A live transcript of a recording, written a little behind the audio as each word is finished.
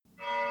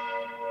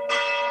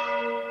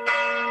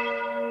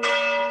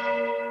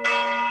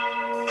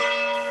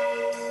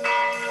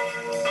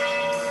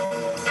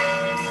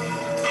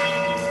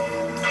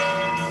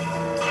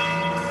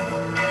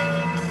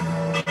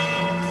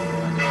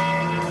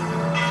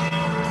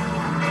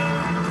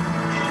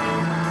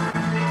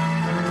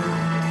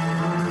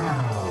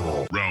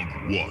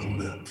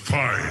one,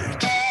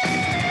 fight!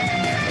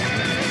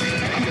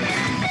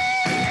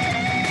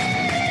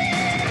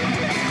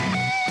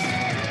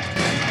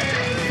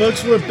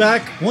 Folks, we're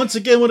back once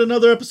again with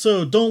another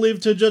episode. Don't Leave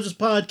It to the Judges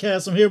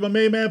podcast. I'm here with my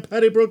main man,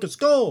 Patty Broken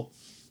Skull.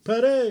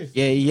 Patty.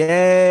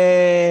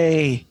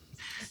 Yay.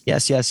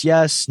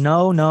 Yes.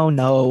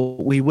 No.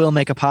 We will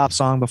make a pop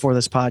song before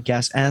this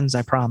podcast ends,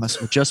 I promise,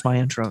 with just my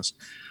intros.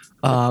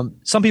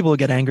 Some people will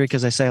get angry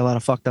because I say a lot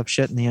of fucked up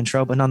shit in the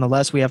intro, but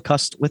nonetheless, we have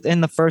cussed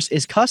within the first.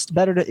 Is cussed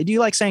better to, do you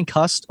like saying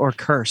cussed or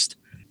cursed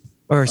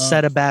or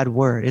said a bad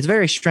word? It's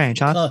very strange,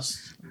 huh?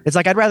 Cuss. It's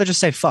like, I'd rather just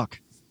say fuck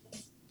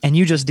and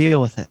you just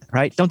deal with it,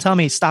 right? Don't tell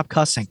me stop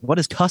cussing. What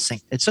is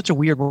cussing? It's such a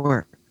weird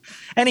word.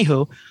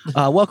 Anywho,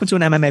 welcome to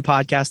an MMA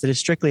podcast that is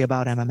strictly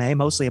about MMA,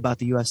 mostly about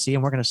the UFC,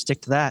 and we're going to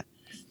stick to that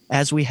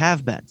as we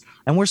have been.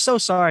 And we're so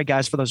sorry,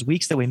 guys, for those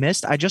weeks that we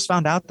missed. I just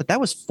found out that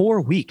was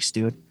 4 weeks,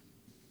 dude,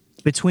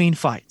 between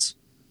fights.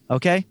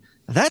 Okay?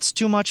 That's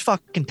too much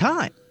fucking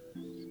time.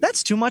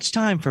 That's too much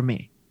time for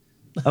me.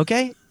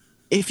 Okay?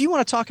 If you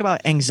want to talk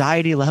about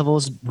anxiety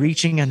levels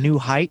reaching a new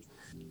height,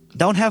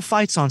 don't have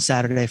fights on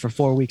Saturday for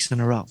 4 weeks in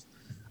a row.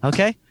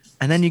 Okay?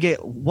 And then you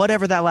get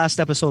whatever that last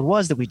episode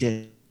was that we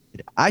did.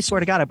 I swear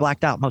to God, I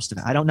blacked out most of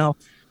it. I don't know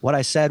what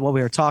I said, what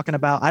we were talking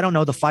about. I don't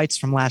know the fights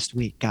from last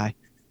week, guy.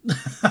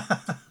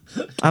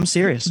 I'm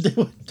serious.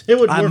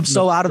 I'm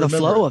so out of the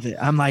flow of it.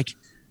 I'm like.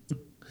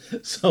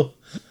 So,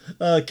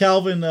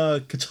 Calvin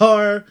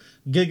Kattar,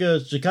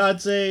 Giga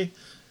Chikadze.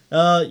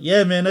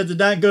 Yeah, man, that did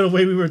not go the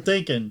way we were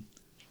thinking.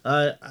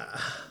 I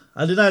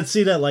did not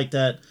see that like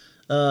that.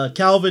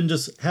 Calvin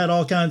just had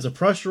all kinds of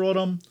pressure on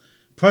him,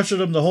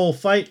 pressured him the whole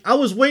fight. I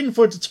was waiting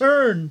for it to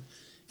turn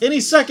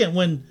any second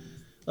when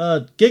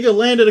Giga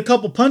landed a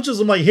couple punches.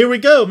 I'm like, here we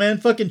go, man.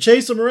 Fucking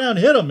chase him around,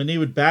 hit him, and he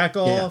would back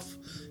off.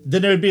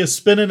 Then there would be a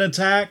spinning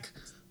attack.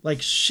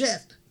 Like,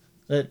 shit.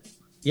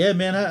 Yeah,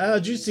 man,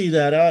 how'd you see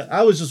that?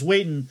 I was just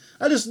waiting.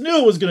 I just knew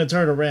it was going to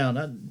turn around.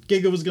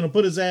 Giga was going to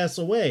put his ass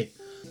away.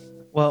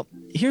 Well,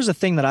 here's the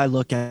thing that I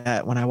look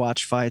at when I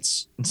watch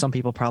fights, and some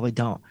people probably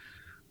don't.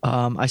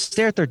 I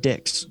stare at their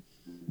dicks.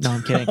 No,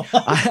 I'm kidding.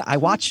 I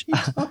watch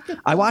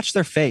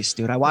their face,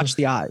 dude. I watch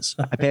the eyes.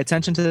 I pay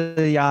attention to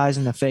the eyes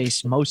and the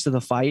face most of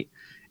the fight.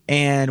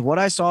 And what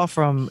I saw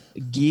from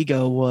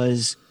Giga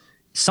was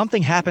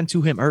something happened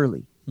to him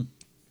early.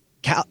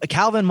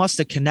 Calvin must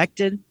have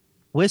connected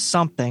with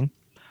something,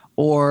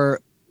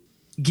 or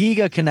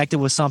Giga connected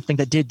with something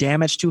that did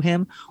damage to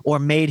him or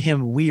made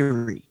him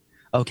weary.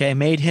 Okay,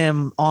 made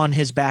him on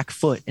his back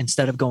foot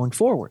instead of going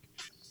forward.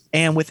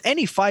 And with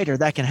any fighter,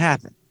 that can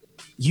happen.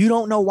 You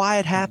don't know why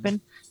it happened.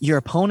 Your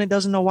opponent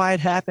doesn't know why it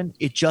happened.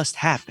 It just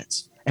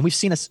happens. And we've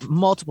seen this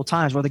multiple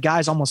times where the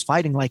guy's almost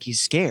fighting like he's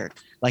scared,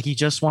 like he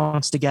just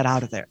wants to get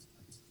out of there.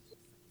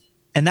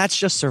 And that's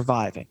just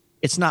surviving.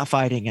 It's not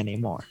fighting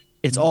anymore.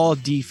 It's all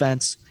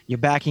defense. You're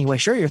backing away.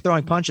 Sure, you're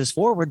throwing punches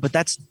forward, but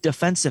that's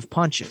defensive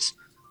punches.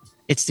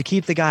 It's to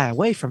keep the guy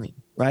away from you,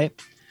 right?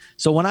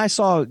 So when I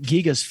saw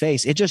Giga's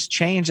face, it just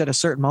changed at a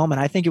certain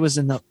moment. I think it was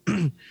in the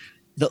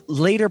the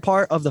later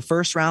part of the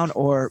first round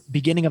or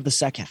beginning of the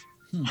second.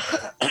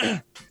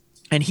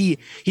 And he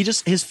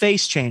just, his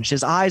face changed.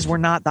 His eyes were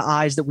not the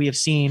eyes that we have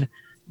seen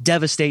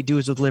devastate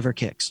dudes with liver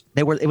kicks.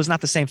 It was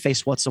not the same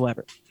face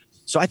whatsoever.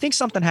 So I think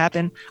something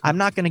happened. I'm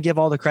not going to give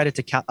all the credit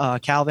to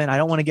Calvin. I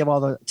don't want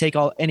to take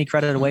any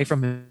credit away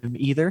from him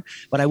either.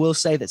 But I will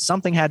say that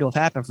something had to have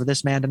happened for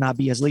this man to not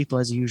be as lethal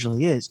as he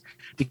usually is,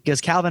 because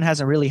Calvin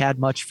hasn't really had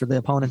much for the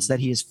opponents that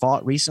he has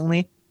fought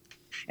recently.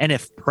 And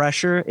if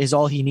pressure is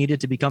all he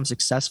needed to become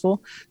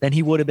successful, then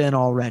he would have been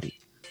already.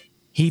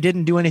 He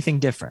didn't do anything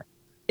different.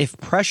 If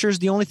pressure is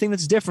the only thing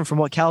that's different from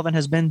what Calvin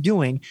has been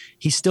doing,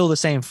 he's still the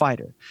same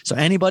fighter. So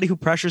anybody who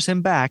pressures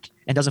him back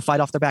and doesn't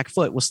fight off their back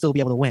foot will still be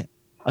able to win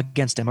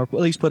against him, or at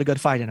least put a good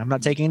fight in. I'm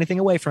not taking anything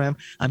away from him.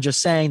 I'm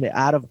just saying that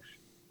out of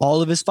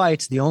all of his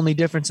fights, the only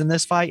difference in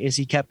this fight is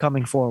he kept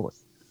coming forward.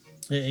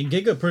 And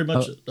Giga pretty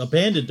much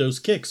abandoned those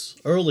kicks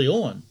early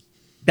on.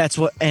 That's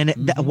what, and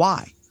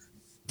why?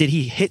 Did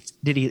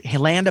he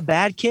land a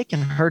bad kick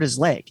and hurt his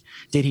leg?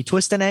 Did he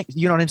twist an ankle?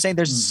 You know what I'm saying?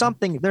 There's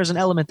there's an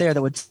element there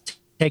that would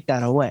take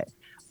that away.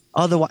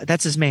 Otherwise,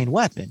 that's his main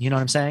weapon. You know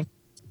what I'm saying?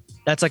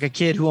 That's like a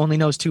kid who only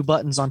knows 2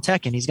 buttons on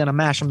Tekken. He's going to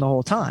mash them the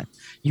whole time.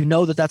 You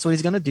know that's what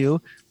he's going to do.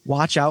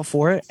 Watch out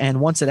for it. And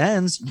once it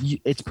ends,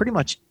 it's pretty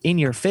much in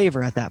your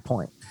favor at that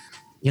point.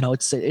 You know,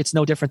 it's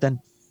no different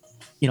than,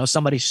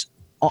 somebody's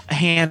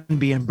hand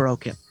being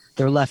broken,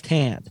 their left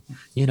hand.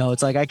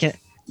 It's like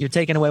you're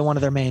taking away one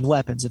of their main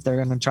weapons if they're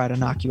going to try to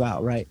knock you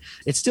out, right?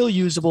 It's still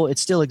usable. It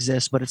still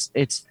exists, but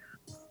it's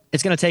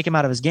going to take him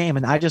out of his game.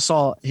 And I just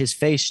saw his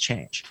face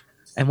change.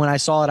 And when I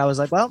saw it, I was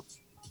like, well,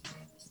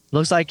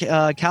 looks like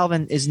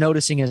Calvin is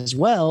noticing as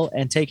well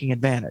and taking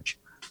advantage.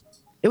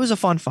 It was a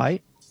fun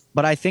fight,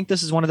 but I think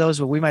this is one of those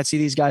where we might see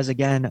these guys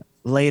again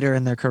later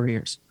in their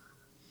careers.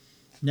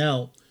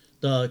 Now,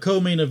 the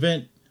co-main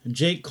event,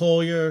 Jake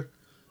Collier,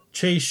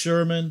 Chase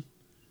Sherman.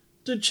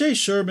 Dude, Chase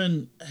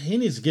Sherman, he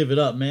needs to give it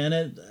up,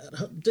 man.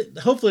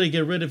 Hopefully they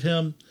get rid of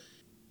him.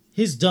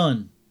 He's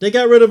done. They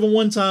got rid of him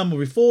one time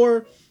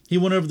before. He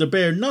went over the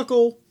bare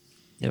knuckle.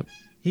 Yep.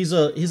 He's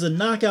a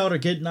knockout or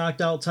get knocked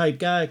out type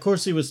guy. Of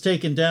course, he was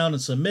taken down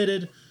and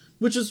submitted,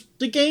 which is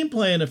the game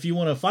plan if you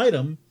want to fight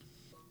him.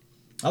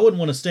 I wouldn't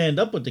want to stand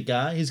up with the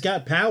guy. He's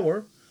got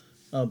power.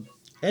 And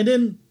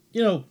then,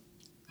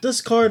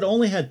 this card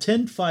only had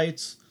 10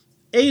 fights.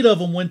 8 of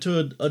them went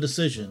to a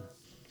decision.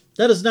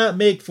 That does not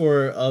make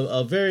for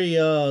a very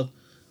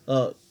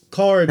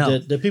card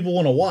that people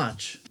want to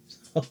watch.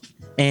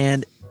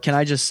 And can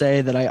I just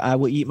say that I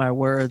will eat my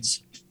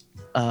words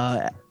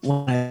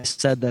when I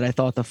said that I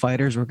thought the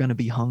fighters were going to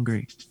be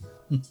hungry.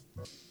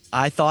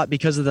 I thought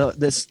because of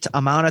this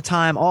amount of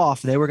time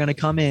off, they were going to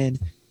come in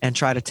and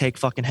try to take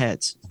fucking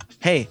heads.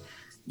 Hey,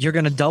 you're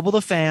going to double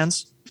the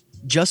fans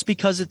just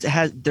because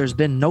there's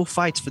been no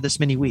fights for this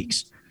many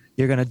weeks.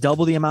 You're going to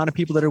double the amount of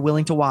people that are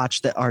willing to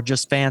watch that are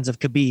just fans of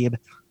Khabib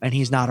and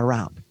he's not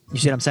around. You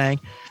see what I'm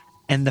saying?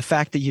 And the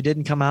fact that you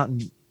didn't come out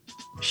and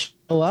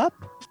show up,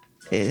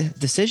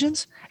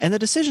 decisions, and the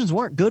decisions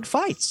weren't good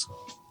fights.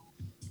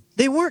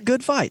 They weren't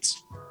good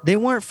fights. They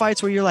weren't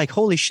fights where you're like,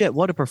 holy shit,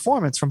 what a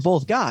performance from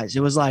both guys.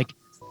 It was like,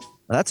 well,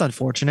 that's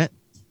unfortunate.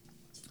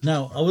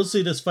 Now, I will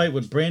see this fight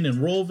with Brandon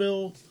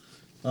Royval.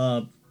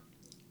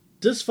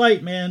 This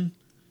fight, man,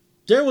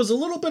 there was a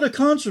little bit of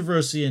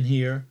controversy in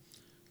here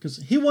because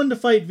he won the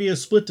fight via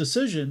split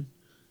decision,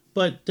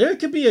 but there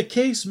could be a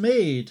case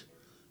made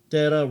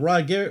that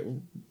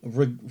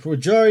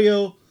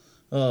Rogerio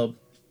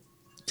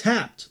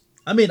tapped.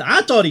 I mean,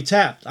 I thought he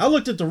tapped. I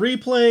looked at the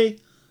replay.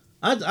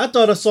 I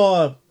thought I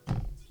saw.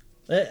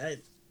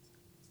 It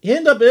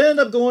ended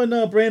up going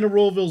Brandon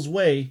Royval's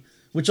way,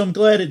 which I'm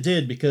glad it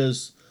did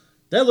because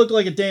that looked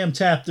like a damn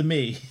tap to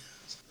me.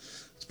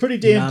 It's pretty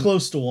damn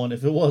close to one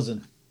if it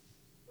wasn't.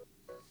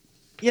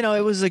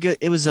 It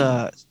was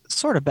a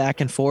sort of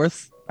back and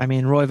forth. I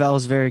mean, Royval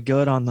was very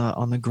good on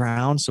the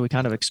ground, so we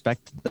kind of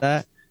expected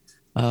that.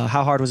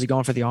 How hard was he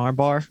going for the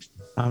armbar?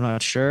 I'm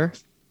not sure.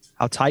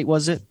 How tight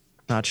was it?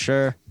 Not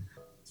sure.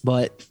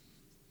 But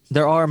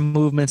there are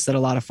movements that a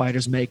lot of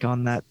fighters make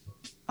on that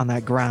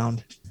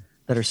ground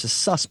that are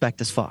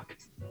suspect as fuck.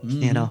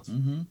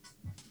 Mm-hmm.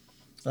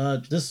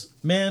 This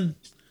man,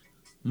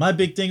 my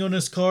big thing on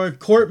this card,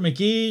 Court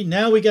McGee.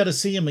 Now we got to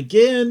see him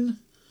again.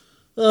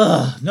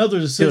 Another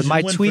decision. Dude,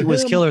 my tweet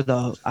was killer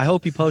though. I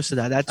hope you posted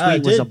that. That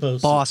tweet was a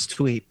boss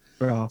tweet,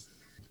 bro.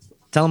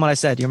 Tell him what I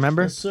said. Do you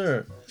remember? Yes,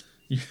 sir.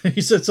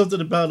 He said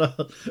something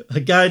about a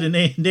guy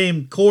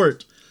named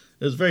Court.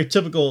 It was very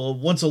typical.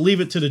 Wants to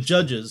leave it to the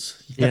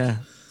judges. Yeah,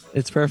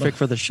 it's perfect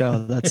for the show.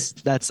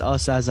 That's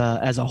us as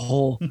a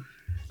whole.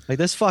 Like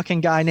this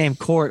fucking guy named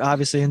Court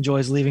obviously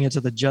enjoys leaving it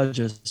to the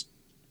judges.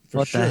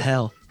 What the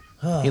hell?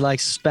 He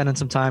likes spending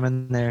some time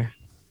in there.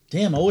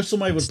 Damn, I wish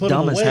somebody would put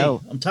him away.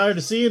 I'm tired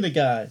of seeing the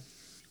guy.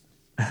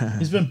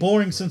 He's been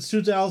boring since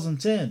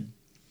 2010.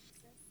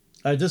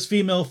 This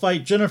female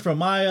fight, Jennifer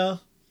Maia.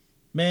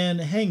 Man,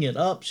 hang it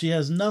up. She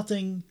has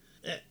nothing.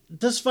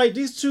 This fight,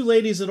 these two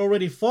ladies had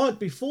already fought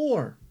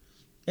before.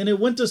 And it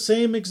went the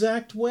same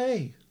exact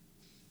way.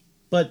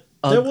 But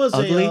there was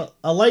a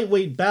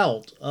lightweight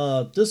bout.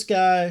 This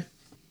guy,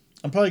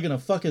 I'm probably going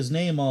to fuck his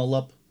name all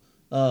up.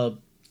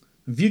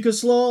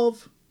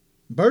 Vyacheslav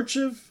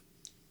Burchev.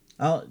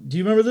 Do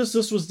you remember this?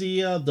 This was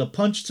the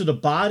punch to the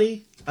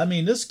body. I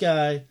mean, this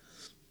guy,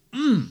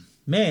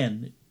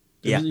 man.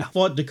 Yeah. He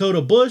fought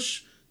Dakota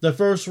Bush the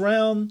first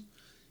round.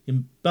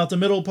 In about the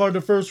middle part of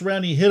the first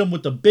round, he hit him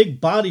with the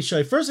big body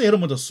shot. First, he hit him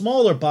with a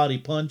smaller body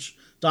punch,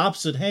 the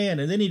opposite hand,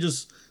 and then he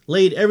just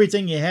laid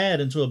everything he had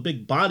into a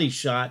big body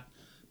shot,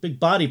 big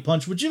body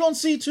punch, which you don't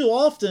see too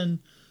often.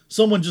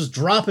 Someone just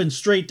dropping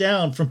straight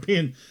down from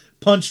being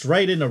punched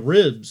right in the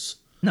ribs.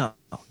 No,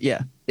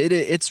 yeah,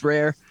 it's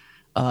rare.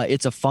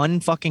 It's a fun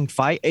fucking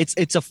fight.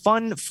 It's a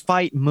fun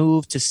fight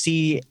move to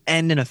see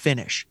end in a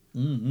finish.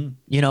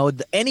 Mm-hmm.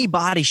 Any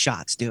body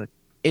shots, dude.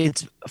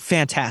 It's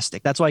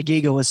fantastic. That's why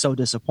Giga was so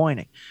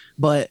disappointing.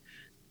 But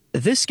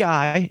this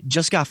guy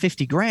just got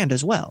 50 grand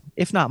as well,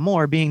 if not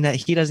more, being that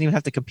he doesn't even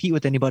have to compete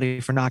with anybody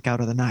for knockout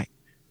of the night.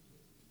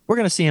 We're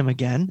going to see him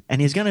again,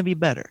 and he's going to be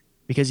better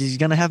because he's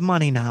going to have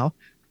money now.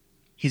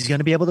 He's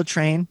going to be able to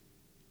train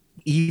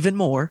even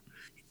more.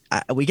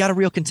 We got a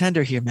real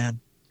contender here,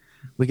 man.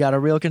 We got a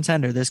real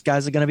contender. This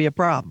guy's going to be a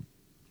problem.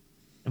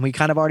 And we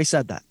kind of already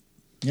said that.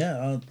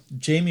 Yeah,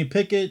 Jamie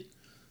Pickett,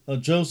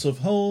 Joseph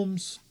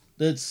Holmes.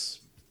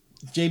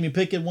 Jamie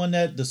Pickett won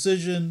that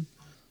decision.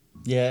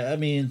 Yeah, I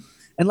mean.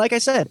 And like I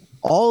said,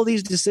 all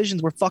these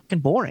decisions were fucking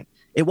boring.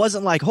 It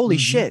wasn't like, holy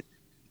shit,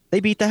 they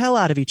beat the hell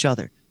out of each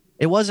other.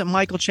 It wasn't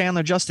Michael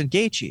Chandler, Justin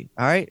Gaethje,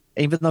 all right?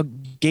 Even though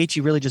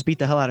Gaethje really just beat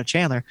the hell out of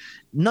Chandler,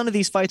 none of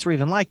these fights were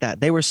even like that.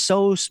 They were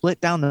so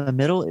split down the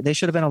middle. They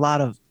should have been a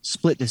lot of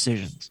split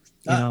decisions.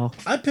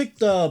 I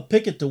picked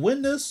Pickett to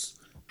win this,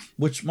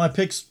 which my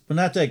picks were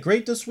not that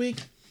great this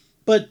week.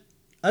 But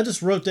I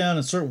just wrote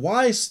down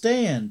why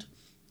stand?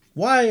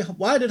 Why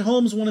did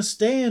Holmes want to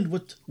stand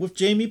with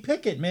Jamie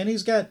Pickett? Man,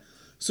 he's got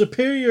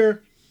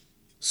superior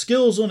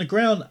skills on the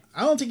ground.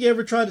 I don't think he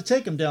ever tried to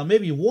take him down.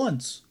 Maybe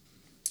once.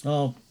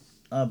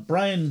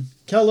 Brian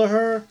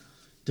Kelleher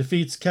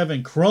defeats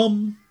Kevin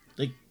Crum.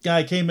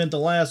 guy came in the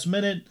last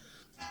minute.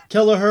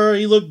 Kelleher,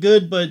 he looked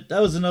good, but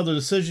that was another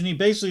decision. He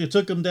basically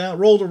took him down,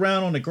 rolled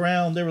around on the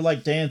ground. They were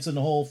like dancing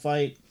the whole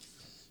fight.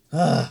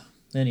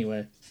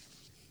 Anyway.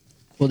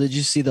 Well, did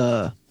you see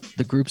the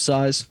group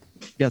size?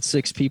 Got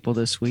 6 people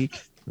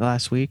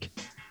last week.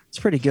 It's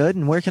pretty good.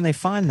 And where can they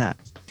find that?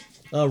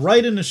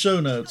 Right in the show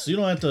notes. You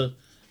don't have to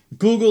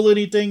Google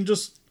anything.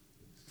 Just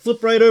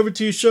flip right over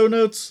to your show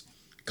notes.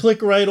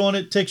 Click right on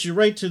it. Takes you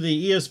right to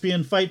the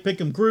ESPN Fight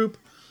Pick'em group.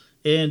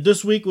 And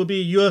this week will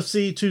be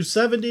UFC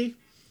 270.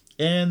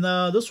 And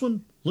this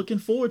one, looking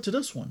forward to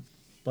this one.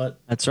 But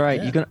that's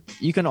right. Yeah.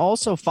 You can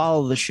also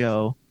follow the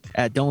show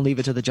at Don't Leave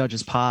It to the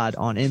Judges Pod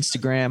on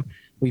Instagram.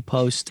 We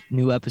post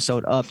new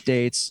episode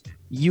updates,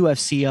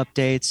 UFC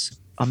updates,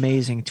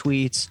 amazing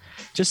tweets.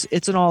 Just,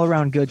 it's an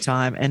all-around good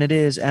time, and it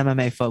is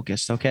MMA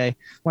focused, okay?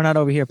 We're not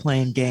over here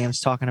playing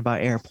games talking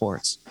about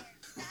airports.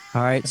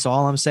 All right, so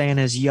all I'm saying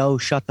is, yo,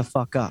 shut the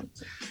fuck up.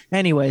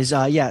 Anyways,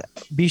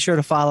 be sure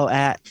to follow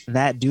at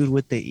That Dude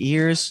with the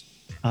Ears.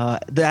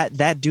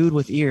 That Dude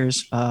with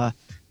Ears,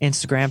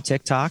 Instagram,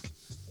 TikTok,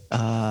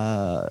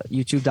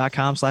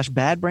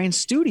 youtube.com/Bad Brain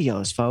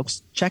Studios,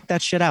 folks. Check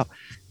that shit out.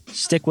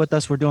 Stick with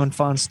us. We're doing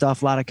fun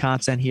stuff. A lot of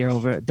content here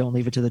over at Don't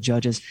Leave It to the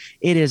Judges.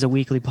 It is a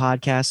weekly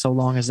podcast so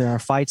long as there are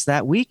fights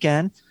that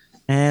weekend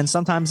and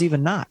sometimes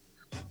even not.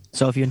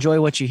 So if you enjoy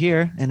what you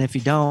hear, and if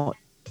you don't,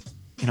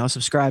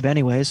 subscribe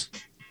anyways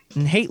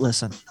and hate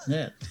listen.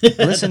 Yeah.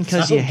 Listen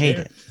because you hate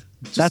it.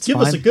 That's give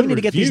fine. us a good We need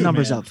to get these review,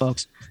 numbers man. up,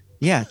 folks.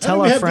 Yeah, tell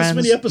How our do we friends. have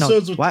this many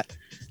episodes with what?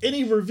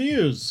 any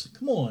reviews?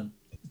 Come on.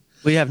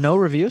 We have no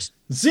reviews?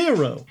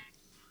 Zero.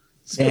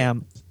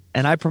 Damn.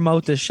 And I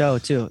promote this show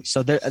too.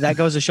 So that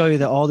goes to show you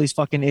that all these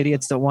fucking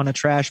idiots that want to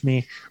trash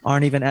me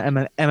aren't even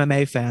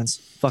MMA fans.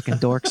 Fucking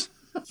dorks.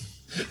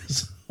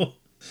 So,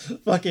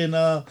 fucking,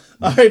 all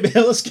right, man,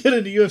 let's get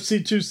into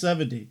UFC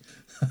 270.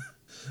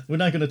 We're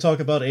not going to talk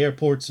about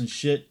airports and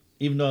shit,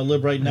 even though I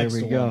live right next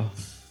to one.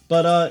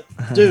 But,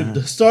 dude,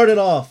 to start it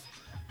off,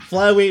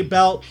 flyweight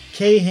bout,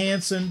 Kay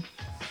Hansen.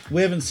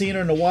 We haven't seen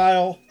her in a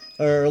while.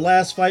 Her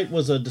last fight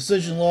was a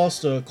decision loss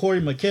to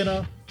Corey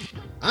McKenna.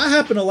 I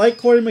happen to like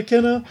Corey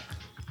McKenna.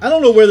 I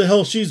don't know where the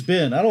hell she's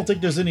been. I don't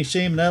think there's any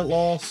shame in that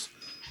loss.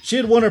 She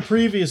had won her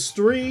previous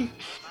 3,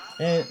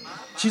 and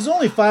she's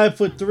only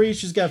 5'3".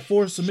 She's got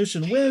 4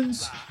 submission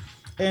wins,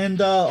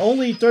 and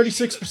only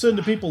 36% of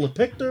the people have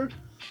picked her.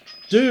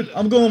 Dude,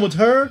 I'm going with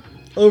her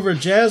over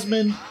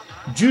Jasmine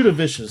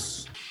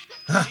Judavicius.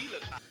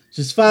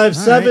 She's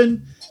 5'7". Right.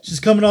 She's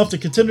coming off the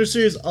Contender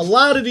Series. A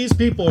lot of these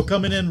people are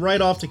coming in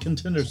right off the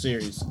Contender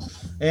Series.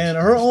 And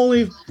her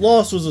only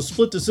loss was a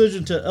split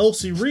decision to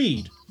Elsie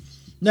Reed.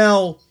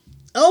 Now,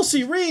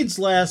 Elsie Reed's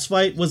last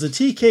fight was a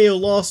TKO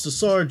loss to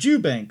Sarah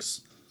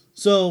Eubanks.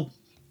 So,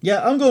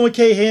 yeah, I'm going with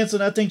Kay Hansen.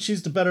 I think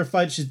she's the better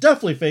fight. She's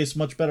definitely faced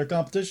much better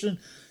competition.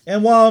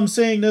 And while I'm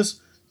saying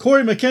this,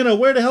 Corey McKenna,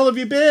 where the hell have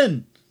you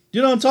been?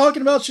 You know what I'm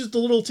talking about? She's the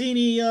little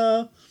teeny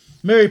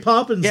Mary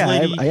Poppins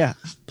lady.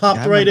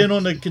 Popped right in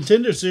on the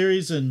Contender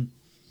Series, and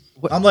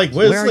I'm like,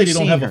 where this lady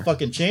don't have a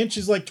fucking chance?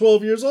 She's like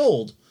 12 years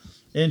old,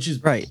 and she's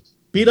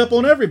beat up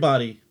on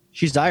everybody.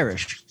 She's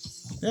Irish.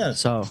 Yeah.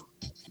 So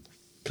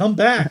come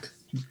back.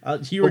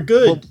 You were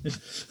good.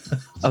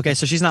 Okay,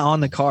 so she's not on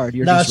the card.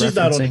 She's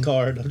not on the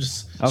card.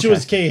 She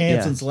was Kay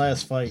Hansen's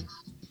last fight.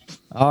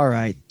 All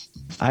right.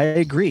 I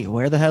agree.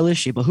 Where the hell is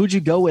she? But who'd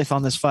you go with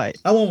on this fight?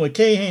 I went with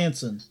Kay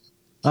Hansen.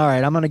 All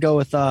right, I'm going to go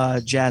with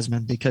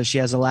Jasmine because she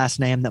has a last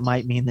name that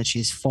might mean that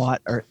she's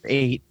fought or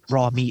ate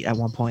raw meat at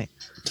one point.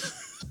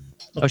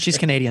 Okay. Oh, she's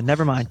Canadian.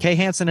 Never mind. Kay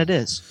Hansen it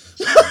is.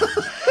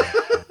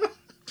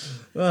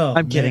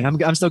 I'm kidding.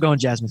 I'm still going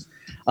Jasmine.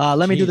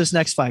 Let me do this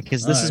next fight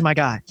because this is my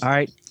guy. All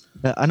right.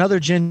 Another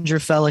ginger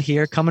fella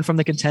here coming from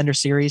the Contender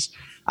Series.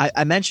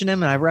 I mention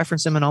him and I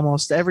reference him in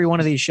almost every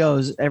one of these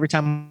shows. Every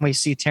time we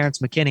see Terrence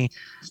McKinney,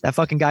 that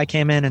fucking guy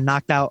came in and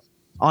knocked out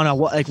on a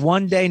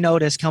 1 day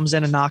notice, comes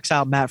in and knocks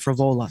out Matt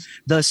Frevola.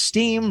 The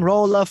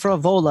steamroller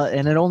Frevola,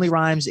 and it only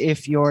rhymes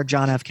if you're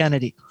John F.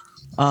 Kennedy.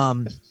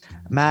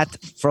 Matt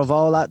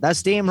Frevola, that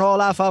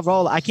steamroller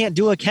Frevola. I can't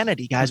do a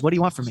Kennedy, guys. What do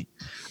you want from me?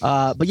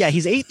 But yeah,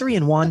 he's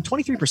 8-3-1.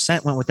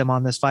 23% went with him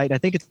on this fight. I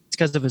think it's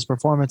because of his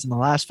performance in the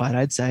last fight,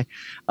 I'd say.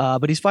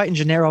 But he's fighting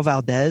Gennaro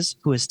Valdez,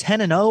 who is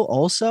 10-0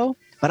 also.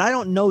 But I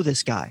don't know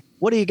this guy.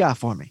 What do you got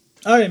for me?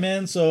 All right,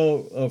 man.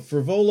 So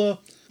Frevola,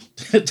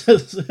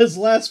 his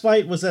last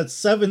fight was that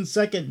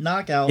 7-second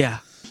knockout. Yeah.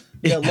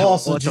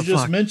 Loss that you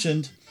just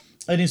mentioned.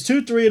 And he's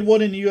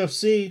 2-3-1 in the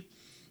UFC.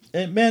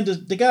 And man,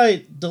 the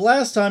guy, the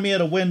last time he had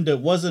a win that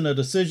wasn't a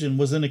decision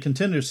was in a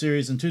Contender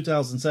Series in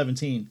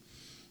 2017.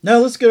 Now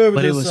let's get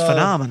over this. But it was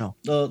phenomenal.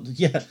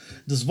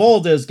 This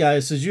Valdez guy.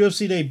 It's his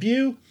UFC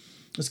debut.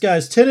 This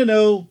guy's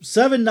 10-0,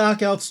 7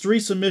 knockouts, 3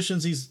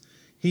 submissions.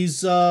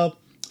 He's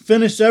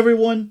finished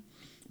everyone.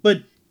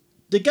 But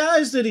the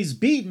guys that he's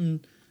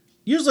beaten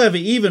usually have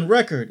an even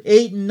record,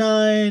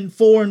 8-9,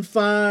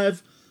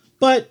 4-5.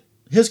 But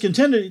his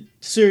Contender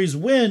Series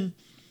win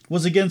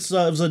was against it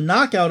was a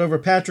knockout over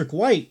Patrick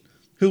White,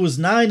 who was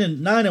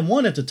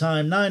 9-1 at the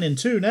time,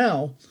 9-2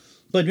 now.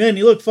 But man,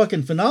 he looked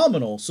fucking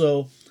phenomenal.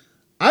 So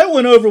I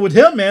went over with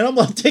him, man. I'm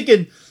like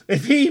thinking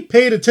if he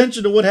paid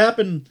attention to what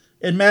happened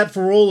in Matt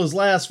Ferrola's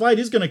last fight,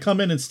 he's going to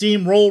come in and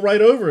steamroll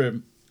right over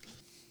him.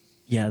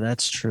 Yeah,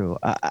 that's true.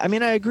 I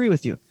mean, I agree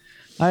with you.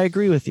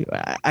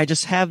 I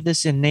just have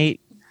this innate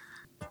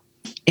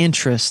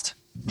interest.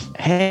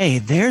 Hey,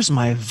 there's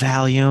my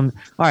Valium.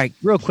 All right,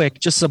 real quick,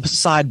 just a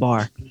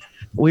sidebar.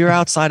 We were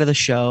outside of the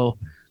show.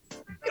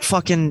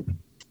 Fucking,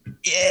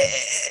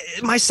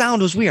 my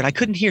sound was weird. I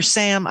couldn't hear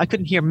Sam. I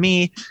couldn't hear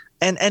me.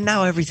 And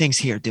now everything's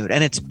here, dude.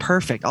 And it's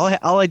perfect.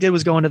 All I did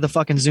was go into the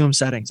fucking Zoom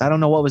settings. I don't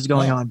know what was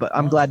going on, but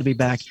I'm glad to be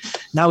back.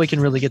 Now we can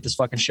really get this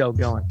fucking show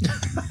going.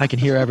 I can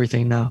hear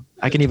everything now.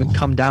 I can even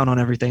come down on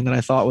everything that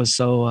I thought was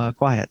so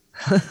quiet.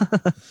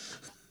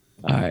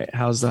 All right,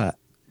 how's that?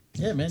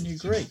 Yeah, man, you're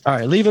great. All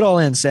right, leave it all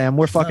in, Sam.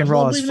 We're fucking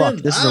raw as fuck.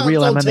 This is a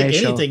real MMA take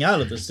show. Anything out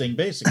of this thing,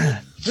 basically.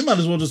 We might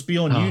as well just be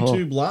on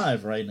YouTube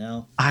live right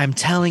now. I'm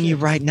telling you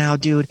right now,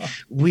 dude.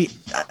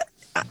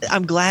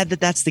 I'm glad that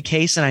that's the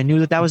case, and I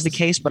knew that was the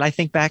case, but I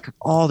think back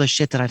all the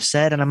shit that I've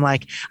said, and I'm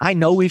like, I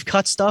know we've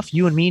cut stuff.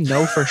 You and me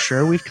know for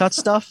sure we've cut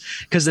stuff,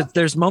 because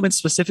there's moments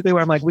specifically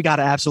where I'm like, we got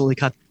to absolutely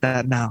cut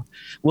that now.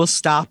 We'll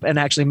stop and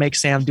actually make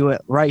Sam do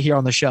it right here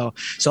on the show.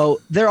 So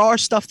there are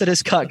stuff that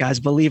is cut, guys.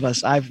 Believe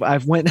us.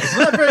 I've went it's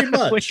not very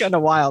much. went kind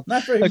of wild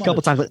a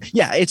couple times, but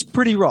yeah, it's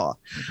pretty raw.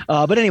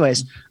 But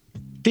anyways,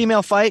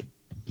 female fight.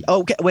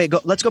 Okay, wait.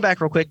 Let's go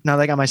back real quick. Now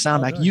that I got my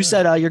sound back. You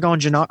said you're going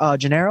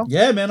Gennaro?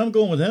 Yeah, man, I'm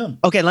going with him.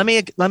 Okay, let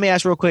me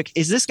ask real quick.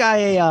 Is this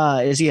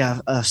guy is he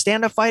a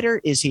stand-up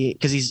fighter? Is he,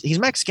 because he's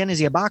Mexican? Is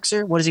he a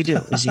boxer? What does he do?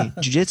 Is he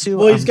jiu-jitsu?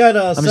 Well, he's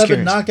got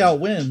 7 knockout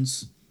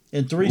wins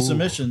and 3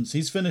 submissions.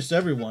 He's finished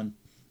everyone.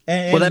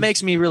 And well, that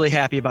makes me really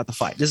happy about the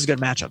fight. This is a good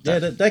matchup. Yeah,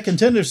 that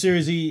contender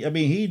series.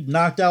 He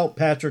knocked out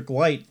Patrick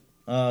White,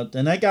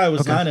 and that guy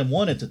was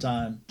 9-1 at the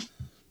time.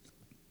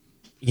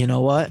 You know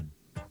what?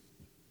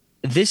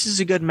 This is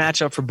a good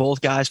matchup for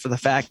both guys for the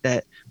fact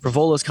that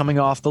Frivolo's coming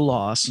off the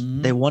loss.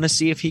 Mm-hmm. They want to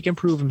see if he can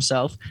prove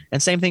himself.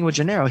 And same thing with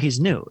Gennaro.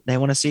 He's new. They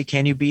want to see,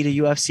 can you beat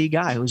a UFC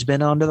guy who's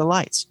been under the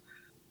lights?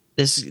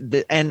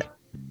 And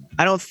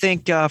I don't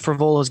think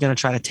Frivolo is going to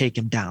try to take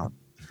him down.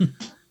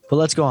 But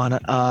let's go on.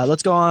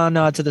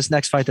 To this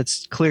next fight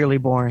that's clearly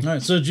boring. All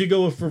right. So did you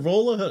go with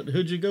Frivola?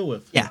 Who'd you go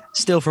with? Yeah,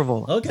 still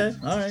Frivola. Okay.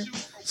 All right.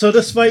 So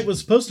this fight was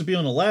supposed to be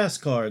on the last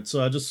card.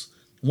 So I just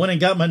went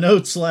and got my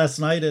notes last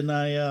night, and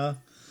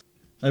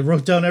I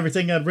wrote down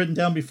everything I'd written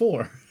down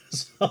before.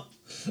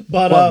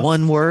 But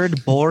one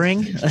word,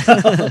 boring.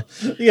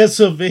 Yeah,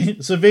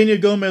 Sylvania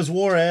Gomez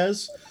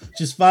Juarez.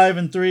 She's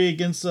 5-3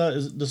 against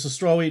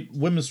the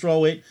women's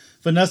strawweight.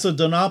 Vanessa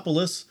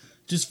Donopoulos.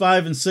 She's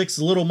 5-6,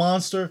 a little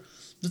monster.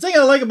 The thing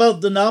I like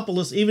about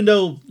Donopoulos, even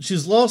though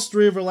she's lost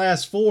 3 of her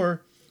last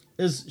 4,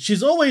 is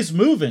she's always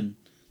moving.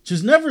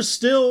 She's never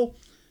still.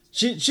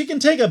 She can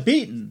take a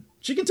beating.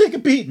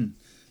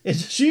 And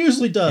she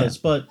usually does,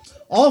 but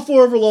all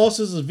 4 of her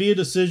losses is via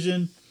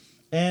decision.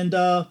 And,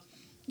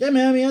 yeah,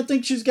 man, I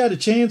think she's got a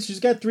chance. She's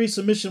got 3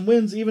 submission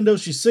wins, even though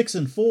she's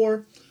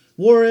 6-4.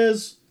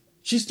 Juarez,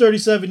 she's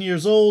 37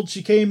 years old.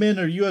 She came in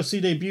her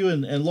UFC debut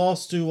and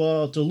lost to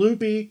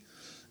Lupi.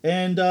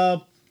 And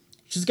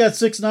she's got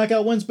 6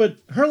 knockout wins, but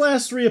her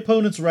last 3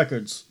 opponents'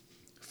 records,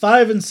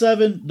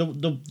 5-7,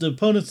 the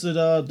opponents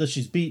that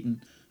she's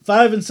beaten,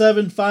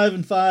 5-7,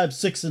 5-5,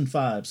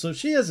 6-5. So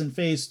she hasn't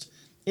faced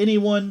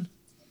anyone.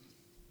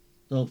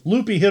 So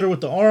Lupi hit her with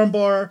the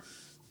armbar.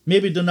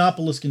 Maybe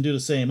Donopoulos can do the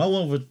same. I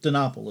went with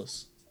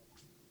Donopoulos.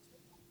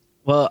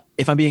 Well,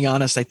 if I'm being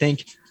honest, I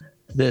think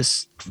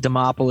this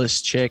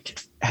Demopoulos chick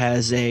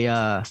has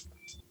a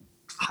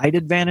height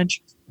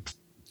advantage.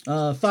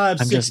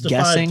 5'6" to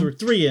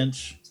 5'3"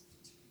 inch.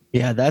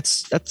 Yeah,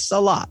 that's a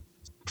lot.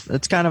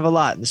 That's kind of a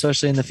lot,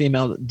 especially in the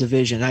female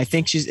division. I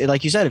think she's,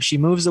 like you said, if she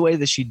moves the way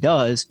that she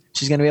does,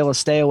 she's going to be able to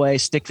stay away,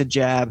 stick the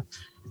jab,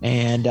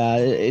 and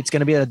it's going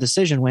to be a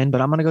decision win.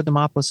 But I'm going to go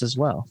Demopoulos as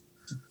well.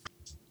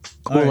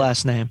 Cool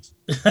last name.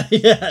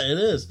 Yeah, it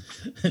is.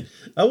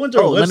 I went to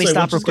her website. Let me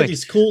stop real quick.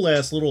 These cool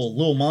ass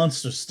little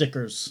monster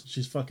stickers.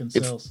 She's fucking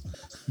sells.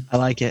 I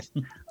like it.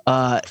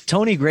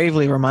 Tony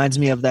Gravely reminds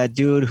me of that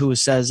dude who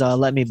says,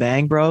 "Let me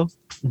bang, bro."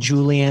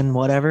 Julian,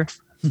 whatever.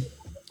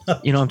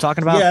 You know what I'm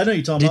talking about? Yeah, I know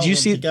you're talking about. Did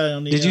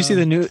you see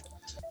the new?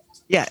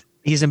 Yeah,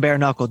 he's in bare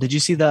knuckle. Did you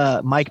see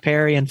the Mike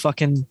Perry and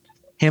fucking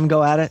him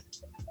go at it?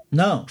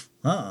 No.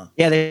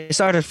 Yeah, they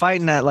started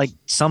fighting at like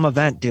some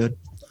event, dude.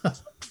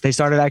 They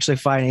started actually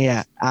fighting,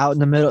 out in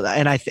the middle,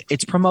 and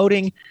it's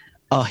promoting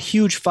a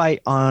huge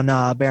fight on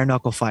bare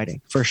knuckle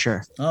fighting for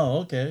sure. Oh,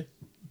 okay.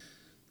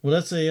 Well,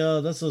 that's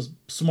a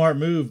smart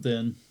move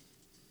then.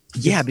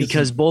 Yeah,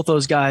 because both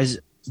those guys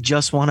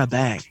just want to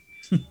bang.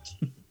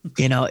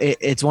 You know,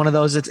 it's one of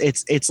those.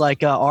 It's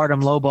like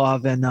Artem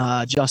Lobov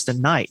and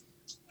Justin Knight.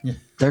 Yeah.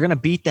 They're gonna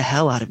beat the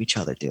hell out of each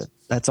other, dude.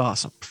 That's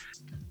awesome.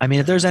 I mean,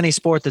 if there's any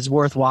sport that's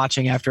worth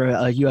watching after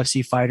a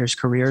UFC fighter's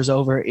career is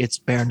over, it's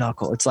bare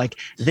knuckle. It's like,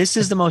 this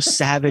is the most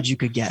savage you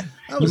could get.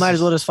 You might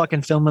as well just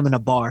fucking film him in a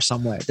bar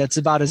somewhere. That's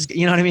about as,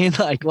 you know what I mean?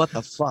 Like, what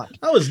the fuck?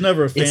 I was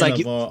never a fan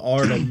of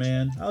Artem,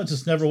 man. I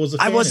just never was a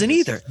fan. I wasn't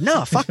either.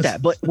 No, fuck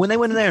that. But when they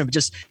went in there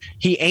and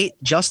he ate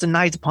Justin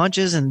Knight's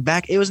punches and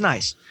back, it was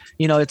nice.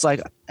 You know, it's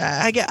like,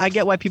 I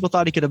get why people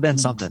thought he could have been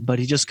something, but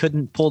he just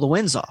couldn't pull the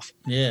wins off.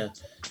 Yeah.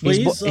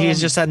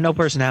 He's just had no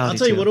personality. I'll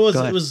tell you what it was.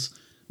 It was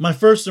my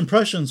first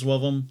impressions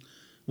of him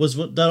was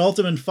that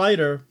Ultimate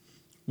Fighter,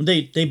 when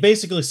they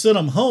basically sent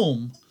him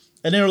home,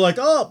 and they were like,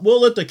 "Oh,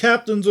 we'll let the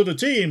captains of the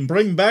team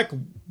bring back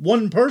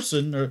one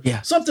person or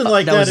something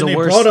like that," and they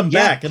brought him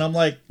back, and I'm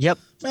like, "Yep,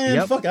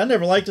 man, fuck, I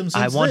never liked him since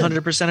I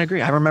 100%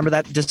 agree. I remember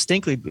that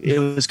distinctly. It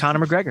was Conor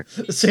McGregor.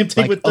 The same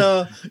thing with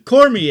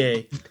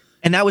Cormier.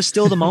 And that was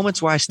still the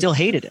moments where I still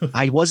hated him.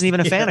 I wasn't even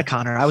a fan of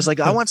Conor. I was like,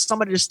 I want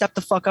somebody to step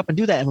the fuck up and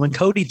do that. And when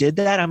Cody did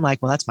that, I'm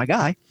like, well, that's my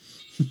guy.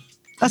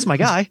 That's my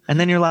guy. And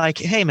then you're like,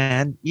 hey,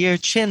 man, your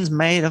chin's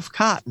made of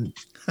cotton.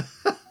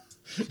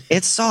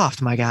 It's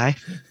soft, my guy.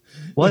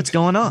 What's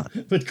going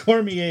on? But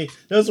Cormier,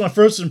 that was my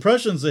first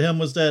impressions of him,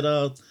 was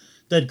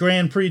that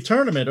Grand Prix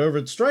tournament over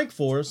at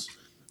Strikeforce.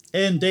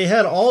 And they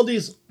had all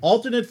these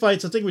alternate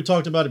fights. I think we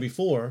talked about it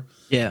before.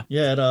 Yeah. You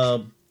had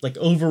like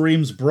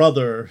Overeem's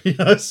brother. You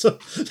know, so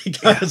the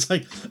guy was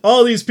like,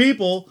 all these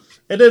people.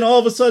 And then all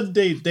of a sudden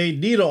they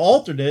need an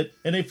alternate,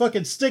 and they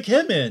fucking stick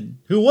him in,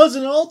 who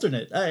wasn't an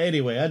alternate.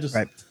 Anyway, I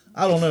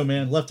don't know,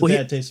 man. Left a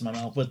bad taste in my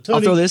mouth. But Tony,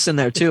 I'll throw this in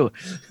there too.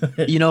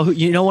 you want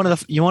to know one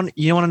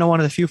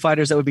of the few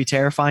fighters that would be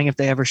terrifying if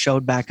they ever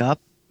showed back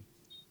up?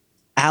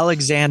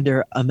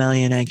 Alexander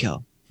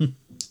Emelianenko,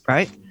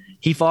 right?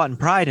 He fought in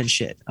Pride and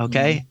shit.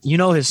 Okay, you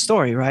know his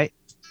story, right?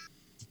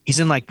 He's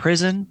in like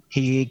prison.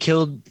 He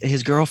killed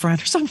his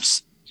girlfriend or some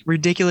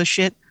ridiculous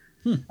shit.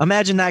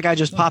 Imagine that guy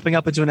just popping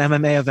up into an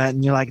MMA event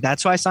and you're like,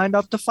 that's why I signed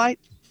up to fight?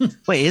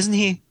 Wait, isn't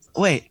he?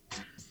 Wait.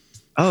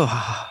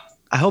 Oh,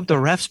 I hope the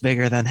ref's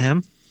bigger than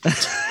him.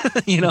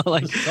 You know,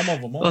 like, some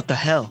of them are. What the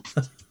hell?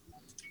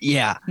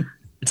 Yeah.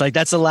 It's like,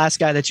 that's the last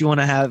guy that you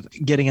want to have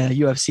getting a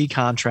UFC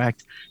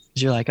contract.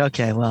 Because you're like,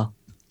 okay, well,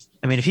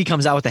 I mean, if he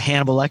comes out with a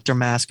Hannibal Lecter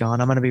mask on,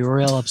 I'm going to be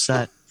real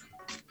upset.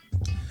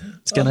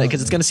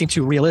 Because it's gonna seem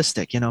too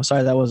realistic, you know.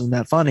 Sorry, that wasn't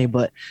that funny,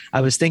 but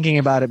I was thinking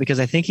about it because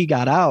I think he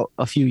got out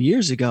a few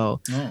years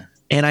ago,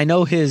 and I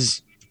know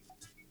the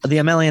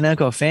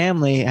Emelianenko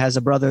family has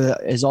a brother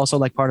that is also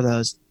like part of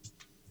those,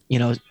 you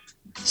know,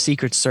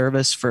 Secret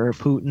Service for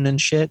Putin and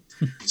shit.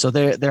 So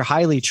they're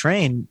highly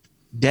trained,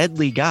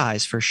 deadly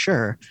guys for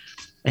sure.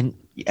 And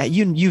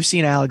you've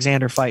seen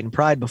Alexander fight in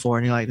Pride before,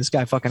 and you're like, this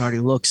guy fucking already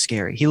looks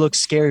scary. He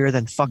looks scarier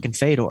than fucking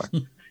Fedor.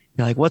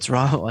 You're like, what's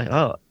wrong? Like,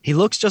 oh, he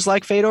looks just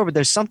like Fedor, but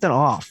there's something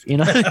off, you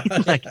know?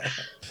 Like,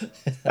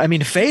 I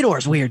mean,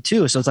 Fedor's weird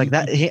too. So it's like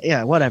that.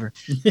 Yeah, whatever.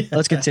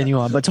 Let's continue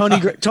on. But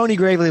Tony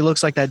Gravely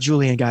looks like that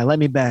Julian guy. Let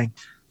me bang.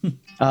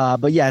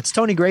 But yeah, it's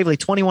Tony Gravely,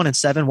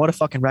 21-7. What a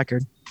fucking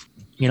record.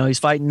 You know, he's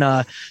fighting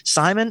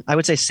Simon. I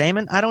would say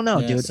Simon. I don't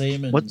know, dude.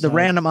 Simon, what the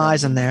random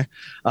eyes in there?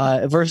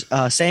 Versus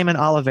Simon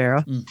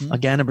Oliveira,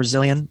 again a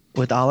Brazilian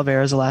with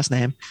Oliveira as the last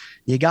name.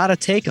 You gotta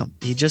take them.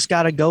 You just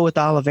gotta go with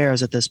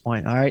Oliveira's at this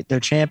point. All right,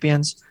 they're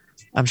champions.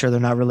 I'm sure they're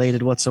not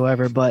related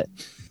whatsoever, but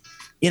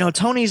you know,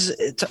 Tony's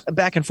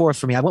back and forth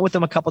for me. I went with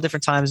him a couple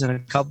different times in a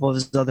couple of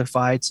his other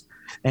fights,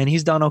 and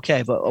he's done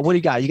okay. But what do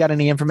you got? You got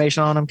any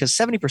information on him? Because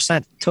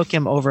 70% took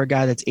him over a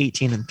guy that's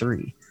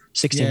 18-3.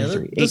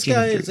 16-3. This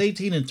guy is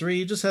 18-3.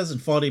 He just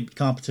hasn't fought any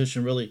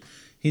competition really.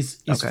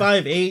 He's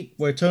 5'8",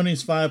 where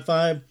Tony's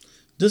 5'5".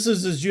 This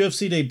is his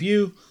UFC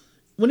debut.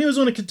 When he was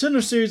on a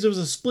Contender Series, it was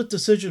a split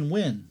decision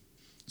win.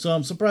 So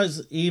I'm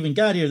surprised he even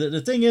got here. The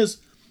thing is,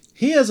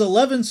 he has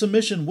 11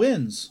 submission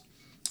wins,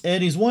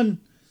 and he's won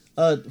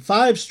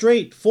 5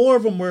 straight. 4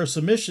 of them were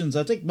submissions.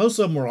 I think most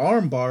of them were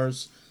arm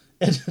bars.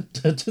 And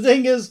the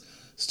thing is,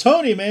 it's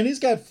Tony, man, he's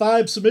got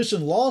 5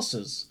 submission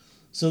losses.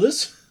 So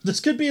this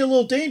could be a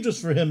little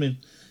dangerous for him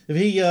if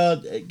he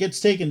gets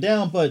taken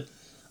down. But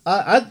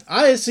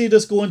I see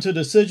this going to a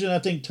decision. I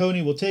think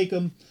Tony will take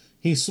him.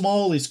 He's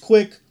small. He's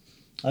quick.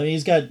 I mean,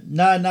 he's got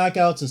 9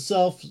 knockouts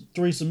himself,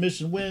 3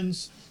 submission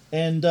wins,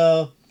 and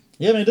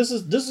yeah, man, this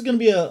is going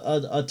to be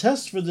a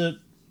test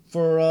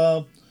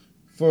for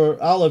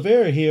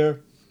Oliveira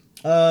here.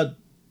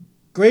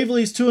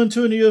 Gravely's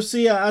 2-2 in the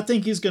UFC. I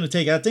think he's going to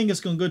take it. I think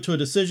it's going to go to a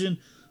decision.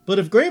 But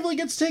if Gravely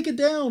gets taken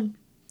down,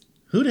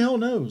 who the hell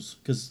knows?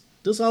 Because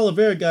this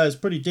Oliveira guy is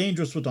pretty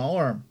dangerous with the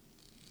arm.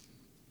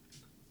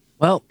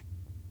 Well,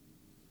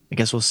 I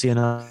guess we'll see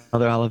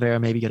another Oliveira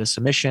maybe get a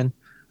submission.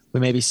 We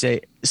maybe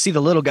see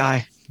the little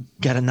guy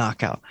get a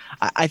knockout.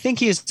 I think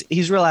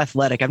he's real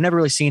athletic. I've never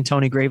really seen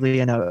Tony Gravely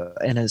in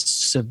a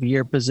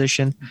severe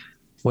position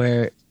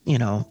where, you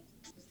know,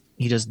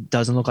 he just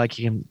doesn't look like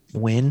he can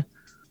win.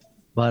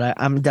 But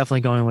I'm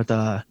definitely going with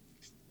the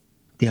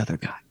other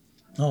guy.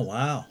 Oh,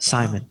 wow.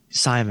 Simon,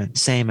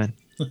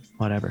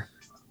 whatever.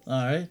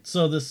 All right.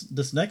 So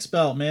this next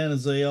bout, man,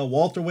 is a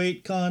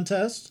welterweight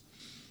contest.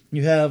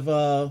 You have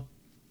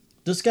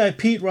this guy,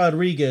 Pete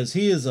Rodriguez.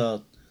 He is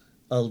a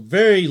a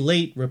very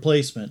late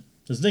replacement.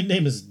 His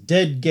nickname is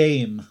Dead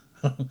Game.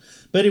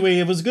 But anyway,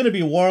 it was going to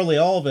be Warley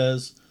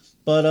Alves,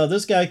 but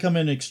this guy come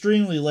in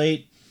extremely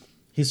late.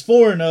 He's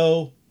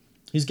 4-0.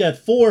 He's got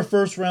 4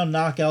 first-round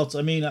knockouts.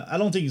 I mean, I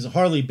don't think he's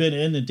hardly been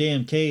in the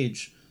damn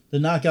cage. The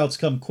knockouts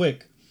come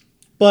quick.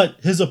 But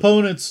his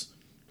opponents,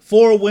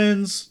 4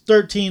 wins,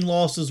 13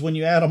 losses when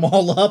you add them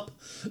all up.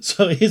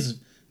 So he's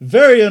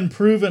very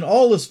unproven.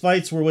 All his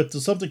fights were with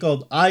something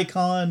called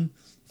Icon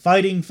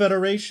Fighting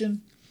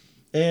Federation.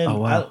 And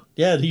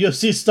the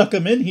UFC stuck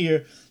him in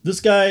here. This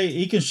guy,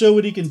 he can show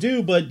what he can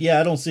do, but yeah,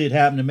 I don't see it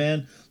happening,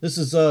 man. This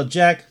is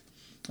Jack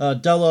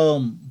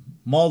Della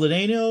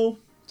Maldonado.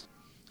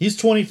 He's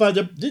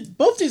 25.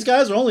 Both these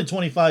guys are only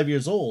 25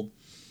 years old.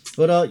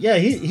 But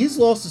he's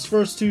lost his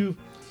first 2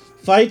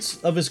 fights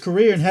of his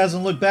career and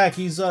hasn't looked back.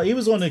 He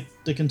was on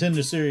the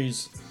Contender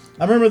Series.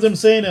 I remember them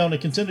saying that on the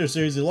Contender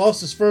Series. He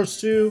lost his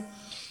first 2.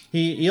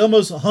 He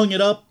almost hung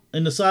it up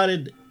and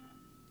decided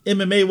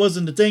MMA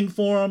wasn't the thing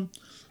for him.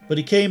 But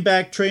he came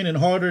back training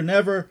harder than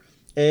ever,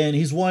 and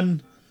he's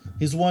won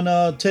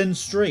 10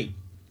 straight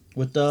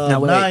with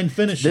 9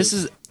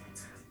 finishes.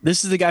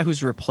 This is the guy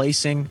who's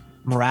replacing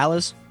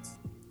Morales?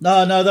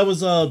 No, that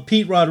was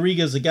Pete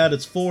Rodriguez, the guy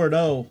that's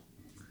 4-0.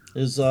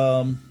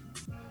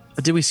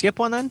 Did we skip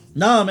one then?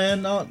 Nah,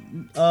 man. No.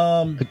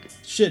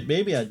 Shit,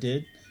 maybe I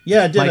did.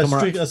 Yeah, I did.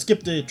 I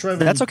skipped the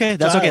Trevor. That's okay.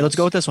 That's okay. Let's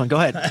go with this one. Go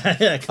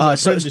ahead.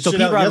 So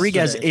Pete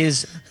Rodriguez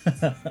is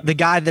the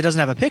guy that doesn't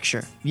have a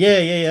picture. Yeah.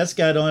 This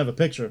guy don't have a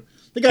picture.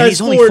 The guy's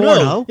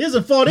 4-0. He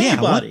hasn't fought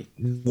anybody.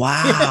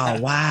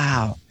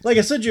 Wow. Like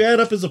I said, you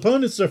add up his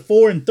opponents, they're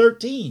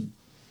 4-13.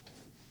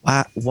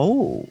 Wow.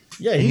 Whoa.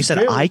 Yeah, and you said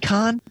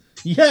Icon?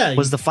 Yeah.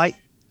 Was the fight?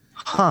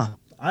 Huh.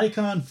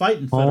 Icon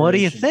Fighting Federation. Well, what do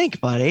you think,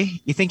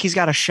 buddy? You think he's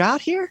got a shot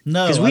here?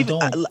 No, I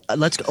don't.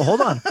 Let's go. Hold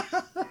on.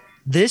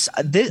 This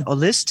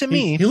to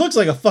me. He looks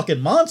like a fucking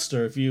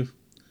monster if you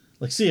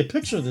see a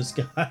picture of this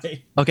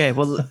guy. Okay,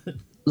 well,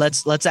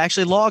 let's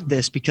actually log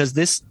this because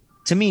this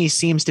to me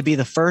seems to be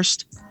the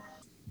first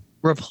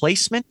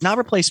not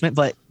replacement,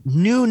 but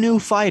new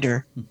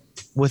fighter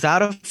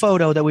without a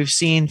photo that we've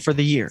seen for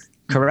the year.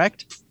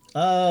 Correct?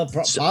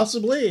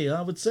 Possibly,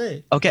 I would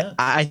say. Okay, yeah.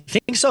 I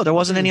think so. There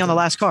wasn't any on the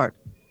last card.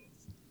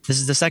 This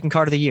is the second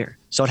card of the year,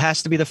 so it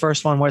has to be the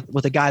first one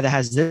with a guy that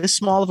has this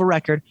small of a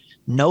record,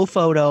 no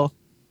photo.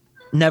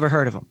 Never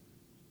heard of him.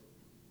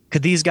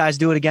 Could these guys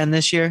do it again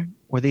this year?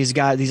 Where these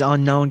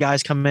unknown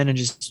guys come in and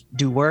just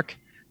do work?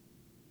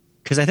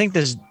 Because I think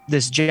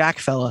this Jack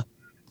fella,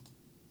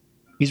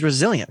 he's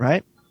resilient,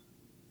 right?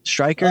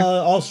 Striker?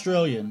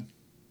 Australian.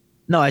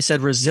 No, I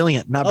said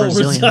resilient, not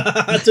Brazilian.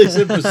 I thought you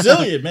said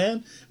Brazilian,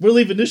 man. We're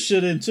leaving this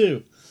shit in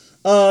too.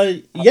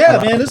 Man,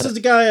 this is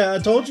the guy I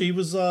told you. He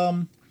was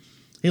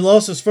he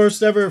lost his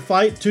first ever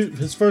fight,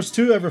 his first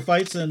 2 ever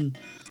fights, and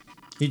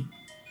he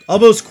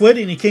almost quit,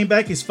 and he came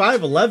back. He's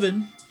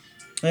 5'11",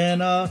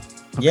 and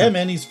yeah,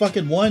 man, he's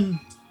fucking won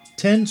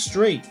 10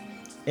 straight,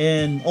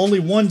 and only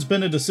one's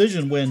been a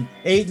decision win.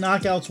 8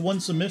 knockouts, 1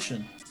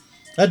 submission.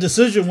 That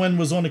decision win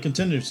was on the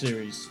Contender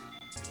Series.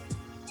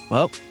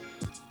 Well,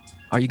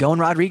 are you going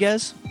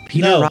Rodriguez?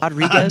 No,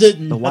 Rodriguez,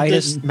 the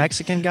whitest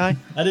Mexican guy?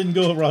 I didn't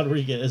go with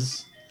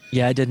Rodriguez.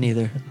 Yeah, I didn't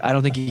either. I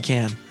don't think you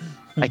can.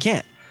 I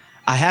can't.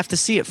 I have to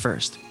see it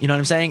first. You know what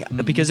I'm saying?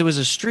 Because it was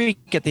a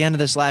streak at the end of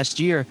this last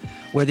year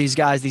where these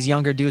guys, these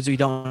younger dudes we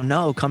don't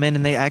know, come in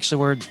and they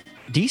actually were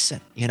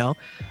decent, you know?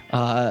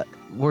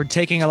 We're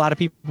taking a lot of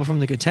people from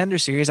the Contender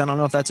Series. I don't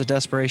know if that's a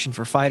desperation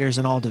for fighters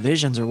in all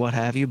divisions or what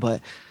have you,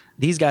 but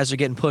these guys are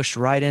getting pushed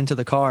right into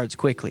the cards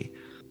quickly.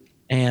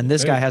 And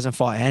this guy hasn't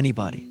fought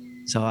anybody.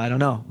 So I don't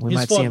know. We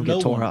might see him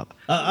get tore up.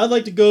 I'd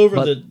like to go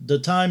over the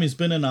time he's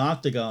been in the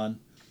octagon.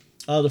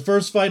 The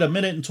first fight, 1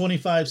 minute and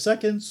 25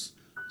 seconds.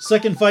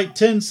 Second fight,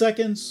 10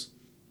 seconds.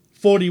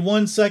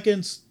 41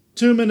 seconds.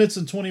 2 minutes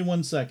and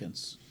 21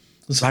 seconds.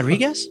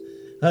 Rodriguez?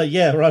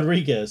 Yeah,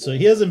 Rodriguez. So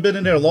he hasn't been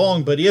in there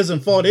long, but he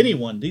hasn't fought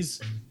anyone.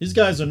 These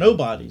guys are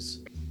nobodies.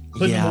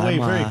 Putting him away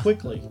very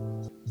quickly.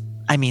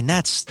 I mean,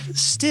 that's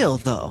still,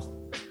 though.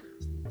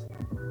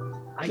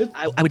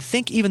 I would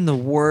think even the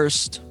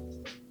worst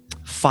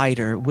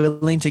fighter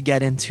willing to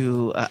get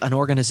into an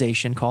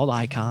organization called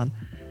Icon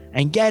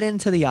and get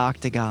into the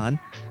octagon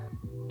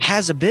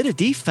has a bit of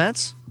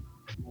defense,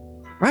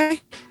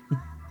 right?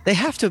 They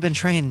have to have been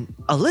trained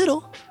a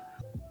little.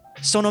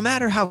 So no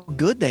matter how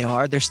good they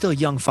are, they're still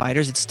young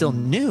fighters. It's still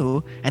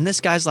new. And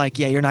this guy's like,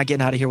 yeah, you're not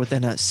getting out of here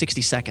within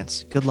 60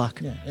 seconds. Good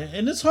luck. Yeah,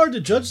 and it's hard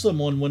to judge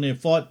someone when they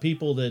fought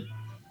people that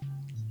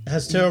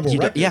has terrible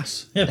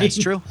records. Yeah, that's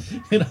true.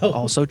 You know,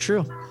 also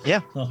true.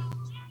 Yeah.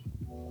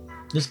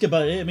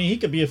 He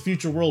could be a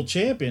future world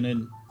champion,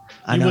 and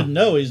you wouldn't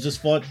know. He's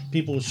just fought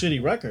people with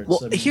shitty records.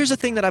 Well, here's the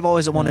thing that I've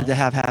always wanted to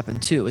have happen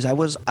too. Is I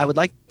would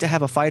like to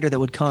have a fighter that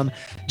would come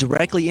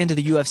directly into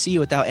the UFC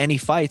without any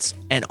fights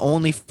and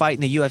only fight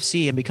in the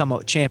UFC and become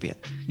a champion.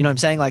 You know what I'm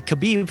saying? Like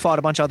Khabib fought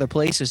a bunch of other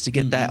places to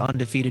get that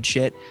undefeated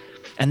shit,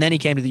 and then he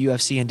came to the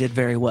UFC and did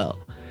very well.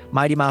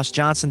 Mighty Mouse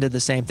Johnson did the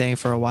same thing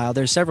for a while.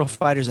 There's several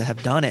fighters that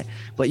have done it,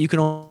 but you can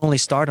only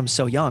start them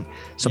so young.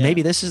 So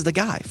maybe this is the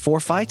guy. 4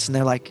 fights, and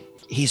they're like,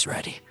 he's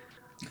ready.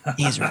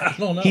 He's ready. I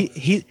don't know.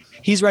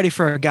 He's ready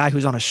for a guy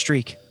who's on a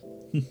streak.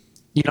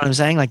 You know what I'm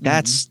saying? Like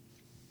that's,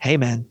 hey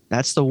man,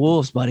 that's the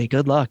Wolves, buddy.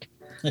 Good luck.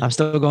 I'm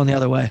still going the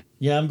other way.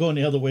 Yeah, I'm going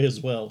the other way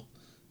as well.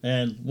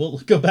 And we'll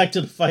go back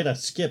to the fight I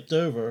skipped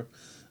over.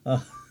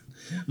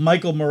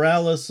 Michael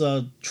Morales,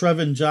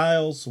 Trevin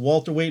Giles,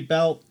 welterweight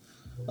bout.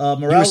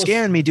 Morales, You were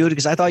scaring me, dude,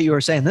 because I thought you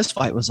were saying this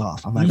fight was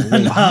off. I'm like,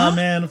 wait, nah,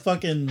 man,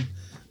 fucking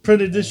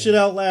printed this shit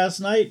out last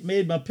night,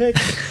 made my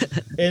picks,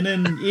 and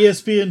then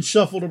ESPN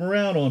shuffled them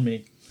around on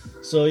me.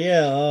 So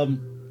yeah,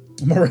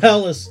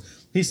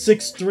 Morales, he's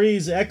 6'3",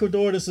 he's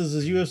Ecuador. This is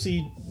his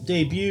UFC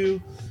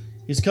debut.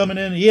 He's coming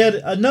in. He had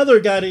another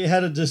guy that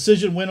had a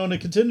decision win on the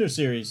Contender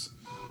Series.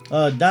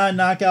 9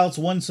 knockouts,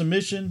 1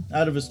 submission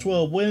out of his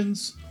 12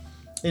 wins.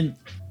 And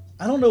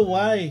I don't know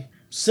why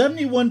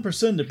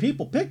 71% of the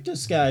people picked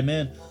this guy,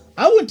 man.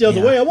 I went the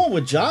other way. I went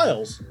with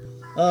Giles.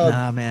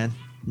 Nah, man.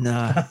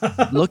 Nah.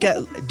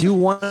 Do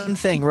one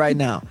thing right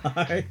now. All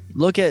right.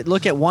 Look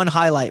at one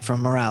highlight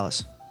from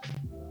Morales.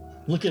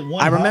 Look at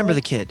one. I remember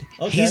the kid.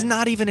 Okay. He's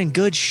not even in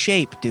good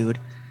shape, dude.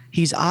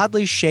 He's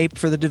oddly shaped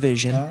for the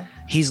division.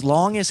 He's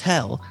long as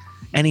hell,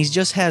 and he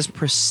just has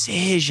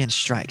precision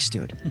strikes,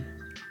 dude.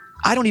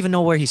 I don't even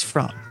know where he's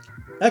from.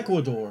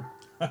 Ecuador.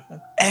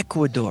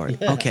 Ecuador.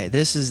 Yeah. Okay,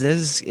 this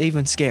is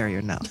even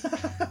scarier now.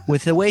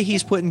 With the way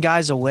he's putting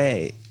guys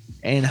away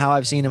and how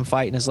I've seen him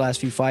fight in his last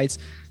few fights,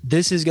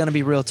 this is going to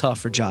be real tough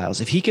for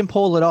Giles. If he can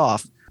pull it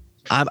off,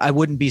 I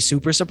wouldn't be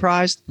super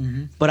surprised,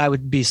 but I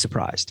would be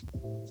surprised.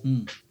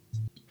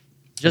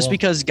 Just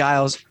because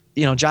Giles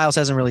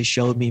hasn't really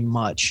showed me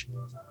much.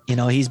 You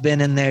know, he's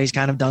been in there. He's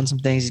kind of done some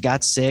things. He's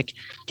got sick,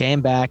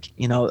 came back.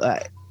 You know,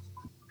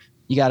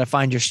 you got to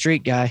find your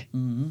streak guy,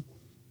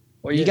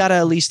 or you got to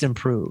at least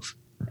improve.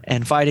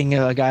 And fighting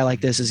a guy like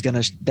this is going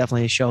to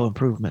definitely show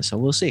improvement. So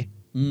we'll see.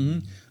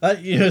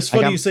 It's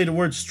funny you say the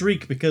word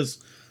streak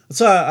because that's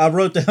how I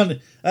wrote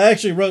down. I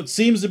actually wrote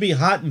seems to be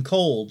hot and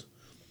cold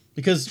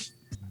because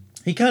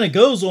he kind of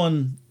goes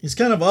on. He's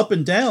kind of up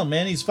and down,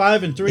 man. He's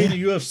 5-3 in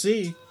the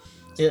UFC.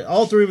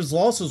 All 3 of his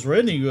losses were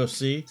in the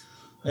UFC.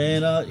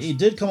 And he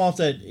did come off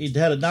that. He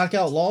had a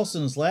knockout loss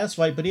in his last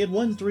fight, but he had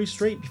won 3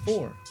 straight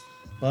before.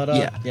 But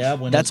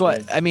that's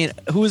what I mean.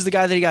 Who was the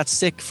guy that he got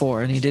sick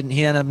for, and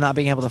he ended up not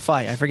being able to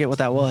fight? I forget what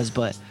that was,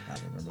 but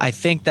I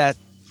think that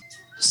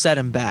set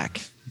him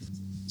back.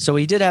 So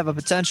he did have a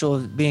potential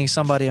of being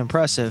somebody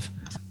impressive,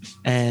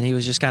 and he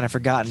was just kind of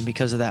forgotten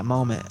because of that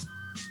moment.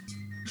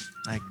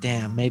 Like,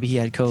 damn, maybe he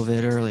had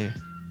COVID earlier.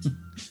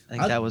 I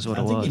think that was what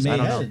it was. I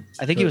don't know.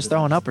 I think he was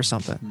throwing up or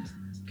something.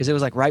 Because it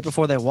was like right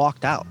before they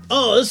walked out.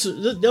 Oh,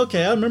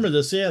 okay. I remember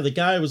this. Yeah, the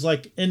guy was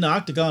like in the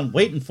octagon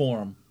waiting for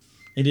him.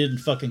 He didn't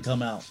fucking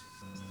come out.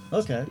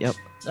 Okay. Yep.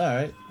 All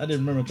right. I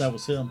didn't remember if that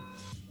was him.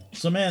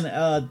 So,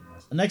 man,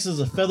 next is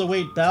a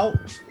featherweight bout.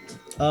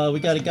 We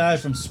got a guy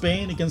from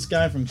Spain against a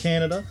guy from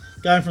Canada.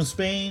 Guy from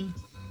Spain,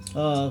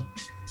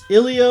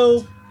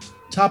 Ilio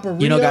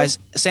Tapario. You know, guys,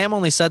 Sam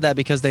only said that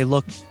because they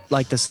look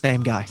like the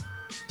same guy.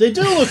 They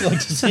do look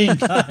like the same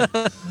guy.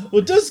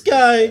 Well, this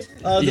guy,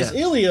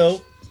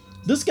 Ilio,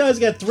 this guy's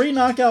got 3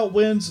 knockout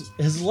wins.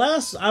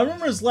 I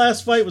remember his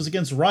last fight was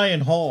against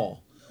Ryan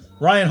Hall.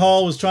 Ryan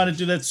Hall was trying to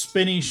do that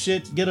spinny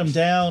shit, get him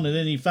down, and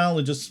then he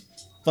finally just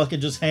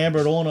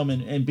hammered on him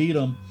and beat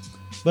him.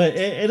 But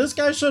this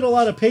guy showed a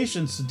lot of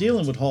patience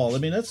dealing with Hall. I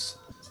mean,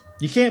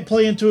 you can't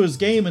play into his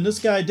game, and this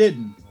guy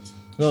didn't.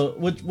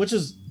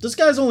 This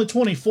guy's only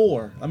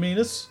 24. I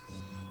mean,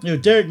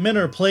 Derek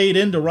Minner played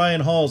into Ryan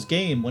Hall's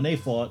game when they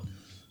fought.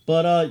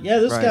 But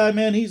this guy,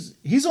 man,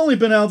 he's only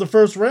been out of the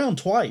first round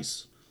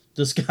twice.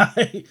 This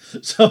guy,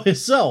 but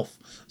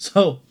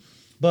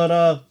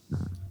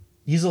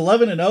he's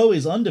 11-0.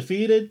 He's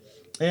undefeated,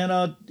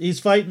 and he's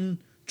fighting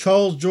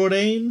Charles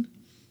Jourdain,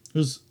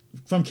 who's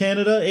from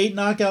Canada. 8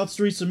 knockouts,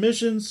 3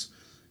 submissions.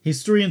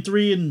 He's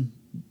 3-3 and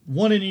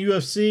 1 in the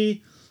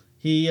UFC.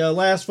 He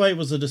last fight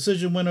was a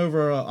decision win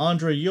over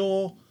Andre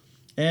Ewell.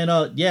 And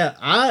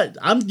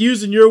I'm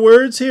using your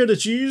words here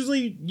that you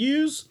usually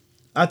use.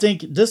 I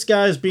think this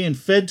guy is being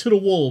fed to the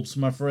wolves,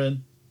 my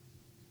friend.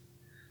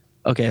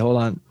 Okay, hold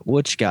on.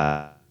 Which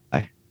guy?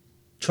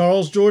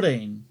 Charles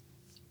Jourdain.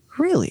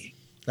 Really?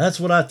 That's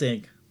what I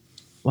think.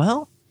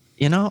 Well,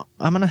 I'm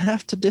gonna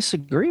have to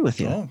disagree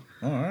with you. Oh,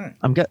 all right.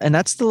 And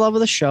that's the love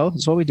of the show.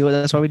 That's what we do.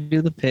 That's why we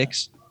do the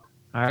picks.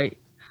 All right.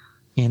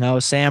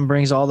 Sam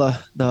brings all the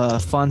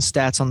fun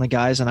stats on the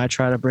guys, and I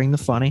try to bring the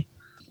funny.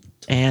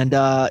 And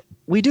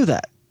we do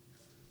that.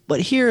 But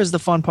here is the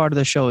fun part of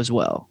the show as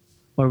well,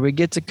 where we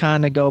get to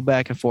kind of go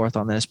back and forth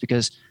on this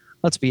because,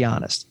 let's be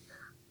honest,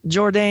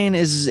 Jourdain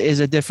is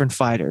a different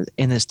fighter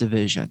in this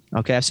division.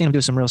 Okay, I've seen him do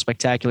some real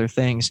spectacular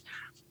things,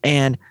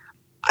 and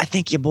I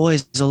think your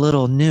boy's a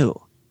little new.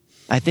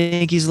 I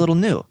think he's a little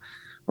new.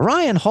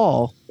 Ryan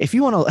Hall, if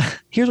you want to,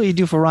 here's what you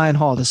do for Ryan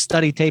Hall, to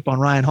study tape on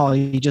Ryan Hall.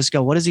 You just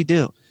go, what does he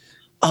do?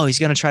 oh, he's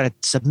going to try to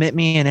submit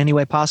me in any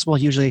way possible.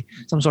 Usually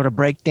some sort of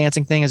break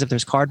dancing thing as if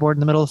there's cardboard in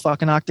the middle of the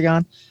fucking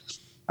octagon.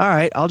 All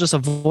right, I'll just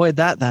avoid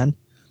that then.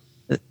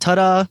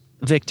 Ta-da,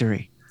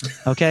 victory.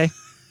 Okay?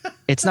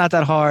 It's not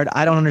that hard.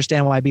 I don't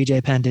understand why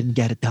BJ Penn didn't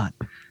get it done.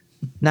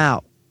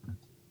 Now,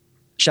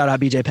 shout out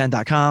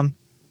bjpenn.com.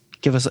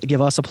 Give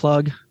us a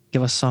plug.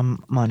 Give us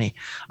some money.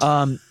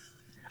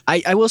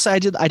 I will say I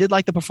did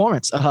like the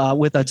performance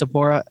with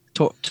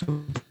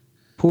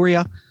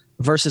Topuria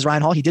versus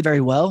Ryan Hall. He did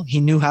very well. He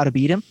knew how to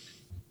beat him.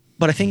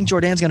 But I think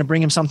Jordan's going to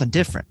bring him something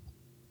different.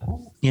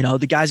 You know,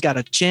 the guy's got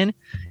a chin.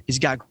 He's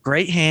got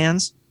great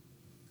hands.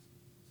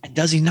 And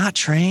does he not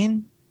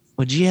train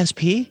with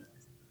GSP?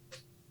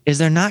 Is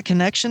there not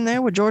connection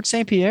there with George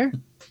St. Pierre?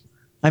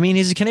 I mean,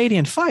 he's a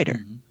Canadian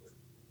fighter.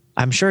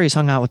 I'm sure he's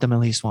hung out with him at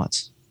least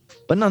once.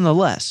 But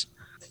nonetheless,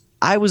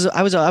 I was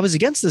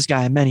against this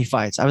guy in many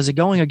fights. I was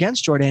going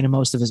against Jordan in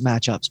most of his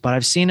matchups, but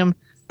I've seen him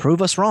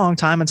prove us wrong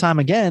time and time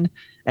again.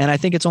 And I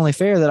think it's only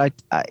fair that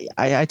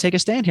I take a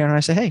stand here and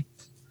I say, hey,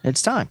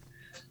 it's time.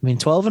 I mean,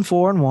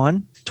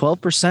 12-4-1,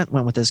 12%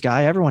 went with this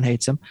guy. Everyone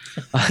hates him.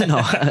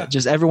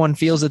 Just everyone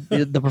feels that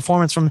the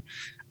performance from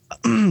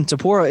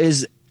Topuria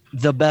is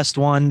the best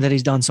one that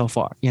he's done so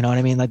far. You know what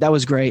I mean? Like, that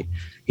was great.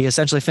 He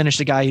essentially finished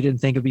a guy you didn't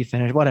think would be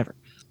finished, whatever.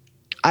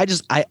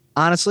 I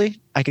honestly,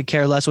 I could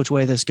care less which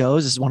way this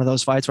goes. This is one of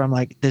those fights where I'm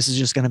like, this is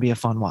just going to be a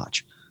fun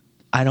watch.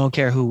 I don't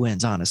care who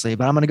wins, honestly,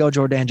 but I'm going to go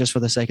Jordan just for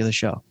the sake of the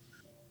show.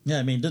 Yeah,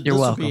 I mean, this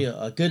will be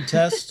a good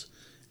test,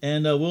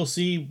 and we'll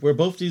see where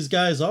both these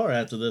guys are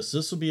after this.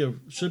 This should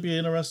be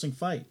an interesting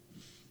fight.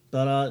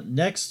 But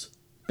next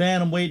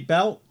bantamweight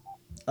bout,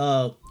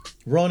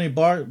 Ronnie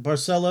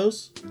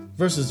Barcelos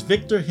versus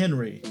Victor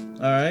Henry.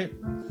 All right,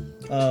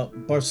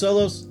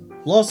 Barcelos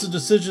lost the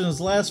decision in his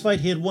last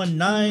fight. He had won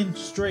 9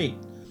 straight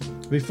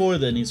before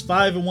then. He's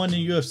 5-1 in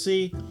the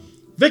UFC.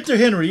 Victor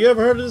Henry, you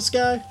ever heard of this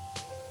guy?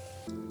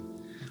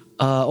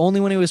 Only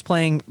when he was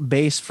playing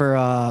bass for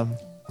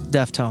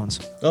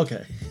Deftones.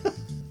 Okay.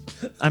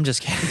 I'm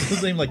just kidding.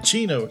 His name like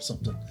Chino or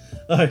something.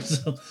 All right,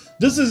 so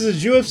this is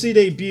his UFC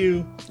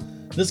debut.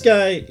 This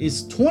guy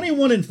is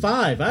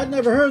 21-5. I'd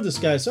never heard of this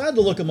guy, so I had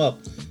to look him up.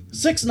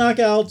 6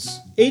 knockouts,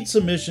 8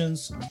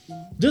 submissions.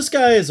 This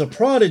guy is a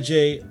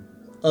protege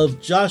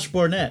of Josh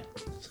Barnett.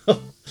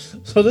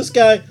 So this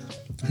guy,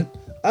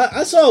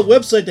 I saw a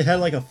website that had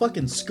like a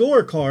fucking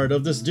scorecard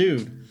of this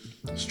dude.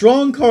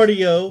 Strong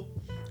cardio,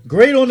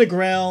 great on the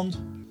ground,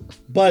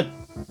 but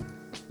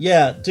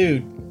yeah,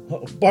 dude,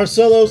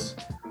 Barcelos,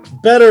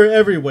 better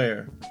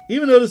everywhere.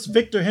 Even though this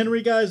Victor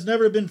Henry guy's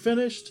never been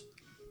finished,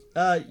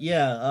 I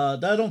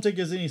don't think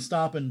there's any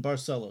stopping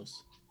Barcelos.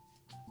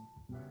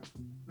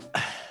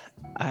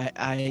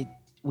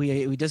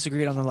 We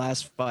disagreed on the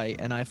last fight,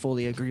 and I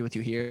fully agree with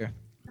you here.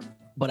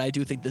 But I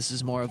do think this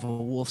is more of a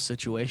Wolf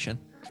situation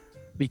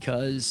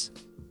because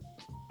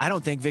I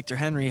don't think Victor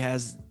Henry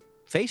has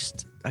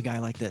faced a guy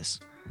like this.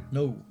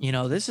 No. You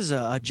know, this is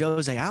a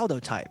Jose Aldo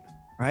type,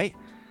 right?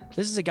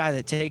 This is a guy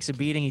that takes a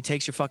beating. He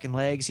takes your fucking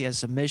legs. He has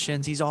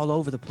submissions. He's all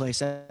over the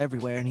place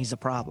everywhere, and he's a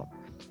problem.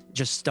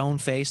 Just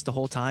stone-faced the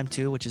whole time,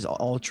 too, which is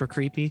ultra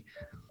creepy.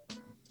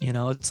 You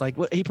know, it's like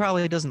he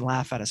probably doesn't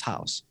laugh at his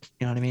house.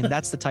 You know what I mean?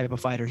 That's the type of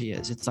fighter he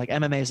is. It's like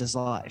MMA is his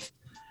life.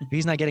 If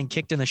he's not getting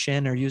kicked in the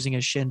shin or using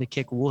his shin to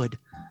kick wood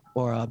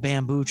or a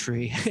bamboo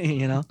tree,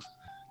 you know,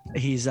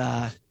 he's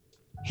not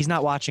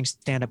watching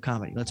stand-up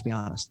comedy. Let's be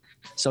honest.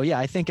 So yeah,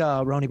 I think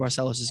Ronnie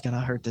Barcelos is going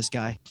to hurt this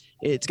guy.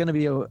 It's going to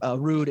be a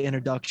rude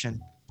introduction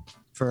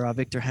for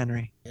Victor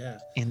Henry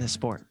in this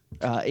sport,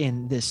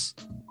 in this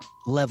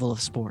level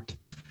of sport.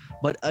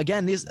 But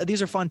again,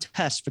 these are fun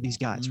tests for these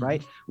guys,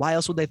 right? Why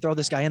else would they throw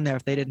this guy in there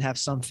if they didn't have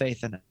some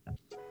faith in it?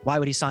 Why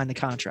would he sign the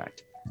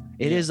contract?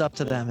 It is up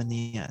to them in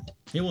the end.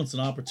 He wants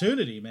an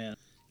opportunity, man.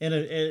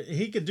 And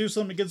he could do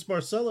something against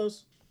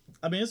Barcelos.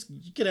 I mean,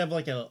 you could have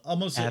like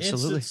almost an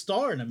instant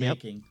star in the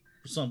making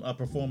for a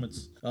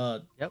performance,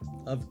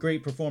 of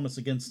great performance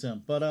against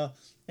him. But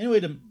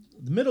anyway, the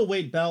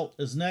middleweight bout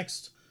is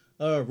next.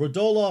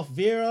 Rodolfo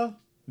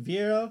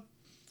Vieira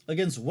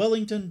against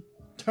Wellington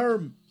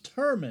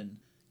Turman.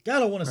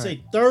 God, I want to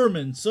say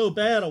Thurman so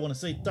bad. I want to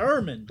say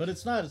Thurman, but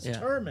it's not. It's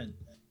Turman.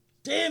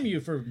 Damn you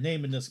for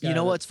naming this guy. You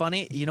know what's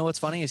funny?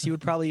 Is he would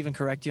probably even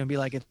correct you and be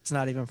like, it's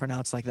not even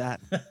pronounced like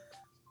that.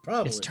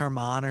 Probably. It's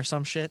Terman or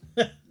some shit.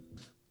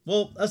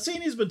 Well, I've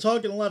seen he's been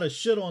talking a lot of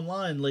shit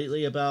online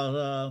lately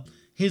about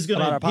he's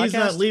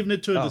not leaving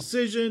it to a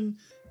decision.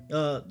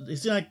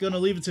 He's not gonna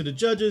leave it to the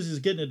judges. He's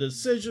getting a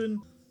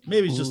decision.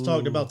 Maybe he's just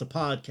talking about the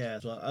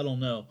podcast. I don't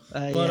know.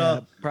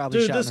 Probably.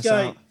 Dude, this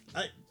guy.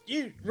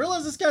 You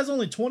realize this guy's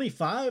only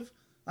 25?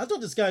 I thought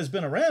this guy's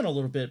been around a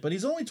little bit, but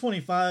he's only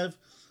 25.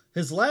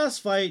 His last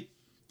fight,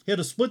 he had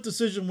a split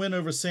decision win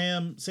over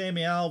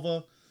Sammy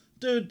Alva.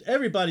 Dude,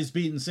 everybody's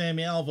beating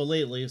Sammy Alva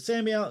lately.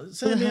 Sammy Who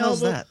the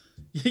hell's Alva,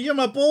 that? you're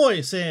my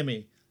boy,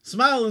 Sammy.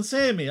 Smiling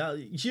Sammy.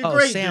 You're Oh,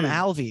 great, Sam dude.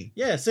 Alvey.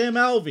 Yeah, Sam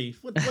Alvey.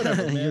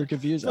 Whatever, man. You're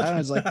confused. I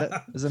was like,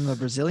 that is him the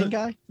Brazilian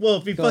guy? Well,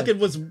 if he Go ahead.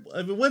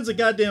 if he wins a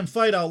goddamn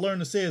fight, I'll learn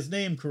to say his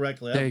name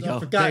correctly. There you I've go.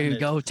 forgotten There you it.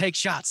 go. Take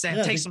shots, Sam.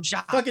 Yeah, Take the some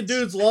shots. Fucking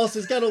dude's lost.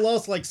 He's got to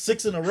lost like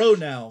 6 in a row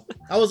now.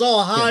 I was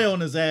all high on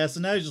his ass,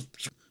 and now he's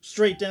just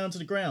straight down to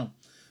the ground.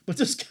 But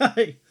this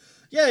guy,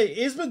 yeah,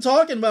 he's been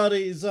talking about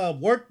it. He's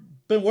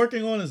been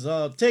working on his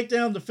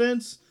takedown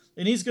defense,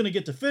 and he's gonna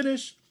get the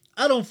finish.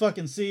 I don't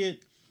fucking see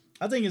it.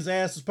 I think his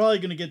ass is probably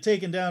gonna get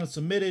taken down and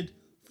submitted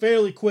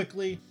fairly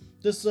quickly.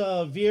 This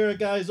Vieira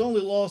guy's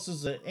only loss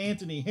is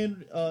Anthony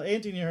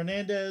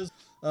Hernandez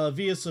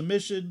via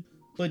submission.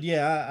 But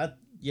yeah,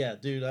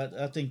 dude,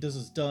 I think this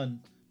is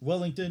done.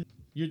 Wellington,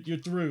 you're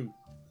through.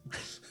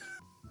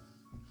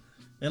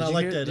 And I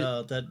like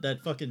that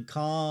fucking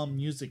calm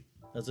music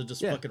as it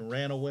just fucking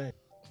ran away.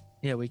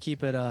 Yeah, we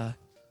keep it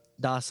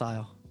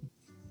docile,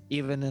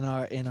 even in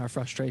our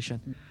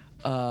frustration.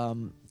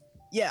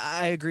 Yeah,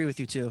 I agree with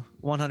you too.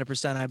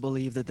 100%. I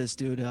believe that this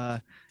dude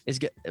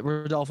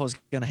Rodolfo's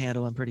gonna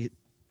handle him pretty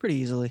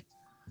easily.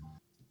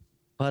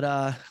 But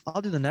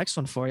I'll do the next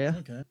one for you.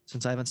 Okay.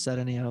 Since I haven't said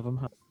any of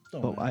them,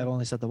 Don't but worry. I've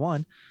only said the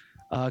one.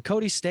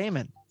 Cody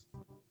Stamann.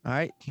 All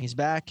right, he's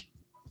back.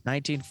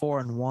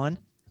 19-4-1.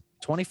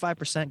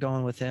 25%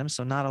 going with him,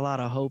 so not a lot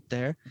of hope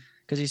there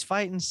because he's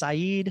fighting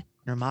Saeed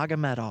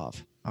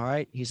Nurmagomedov. All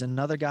right, he's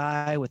another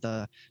guy with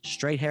a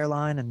straight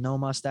hairline and no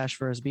mustache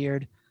for his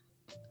beard.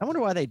 I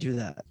wonder why they do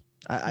that.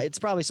 It's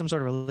probably some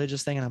sort of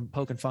religious thing, and I'm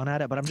poking fun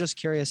at it. But I'm just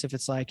curious if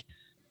it's like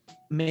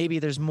maybe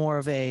there's more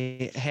of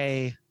a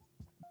hey,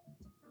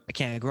 I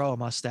can't grow a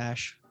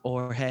mustache,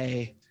 or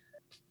hey,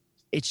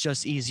 it's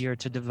just easier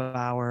to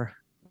devour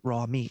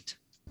raw meat.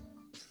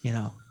 You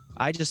know,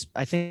 I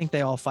think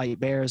they all fight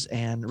bears,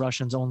 and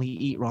Russians only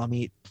eat raw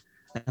meat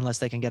unless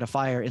they can get a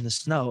fire in the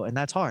snow, and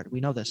that's hard. We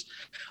know this.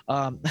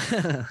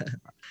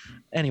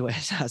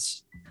 Anyways,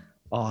 that's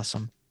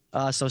awesome.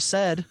 So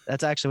Said,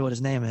 that's actually what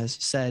his name is.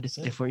 Said,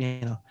 if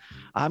we're,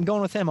 I'm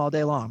going with him all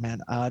day long,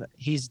 man.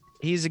 He's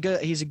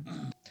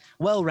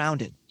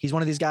well-rounded. He's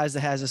one of these guys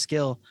that has a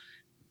skill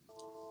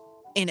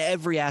in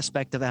every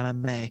aspect of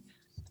MMA,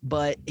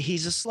 but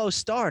he's a slow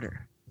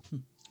starter.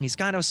 He's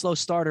kind of a slow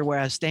starter,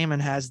 whereas Stamann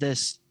has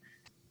this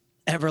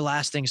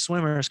everlasting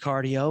swimmer's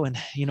cardio, and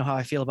you know how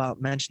I feel about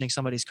mentioning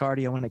somebody's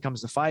cardio when it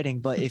comes to fighting.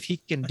 But if he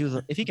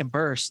can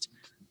burst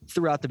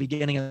throughout the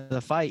beginning of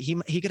the fight,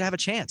 he could have a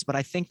chance. But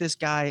I think this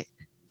guy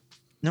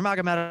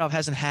Nurmagomedov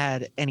hasn't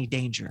had any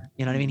danger.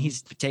 You know what I mean?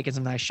 He's taken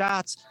some nice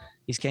shots.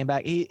 He's came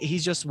back.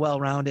 He's just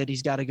well-rounded.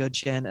 He's got a good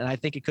chin, and I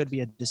think it could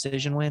be a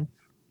decision win.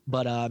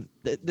 But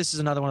this is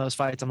another one of those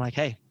fights. I'm like,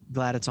 hey,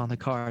 glad it's on the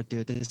card,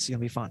 dude. This is gonna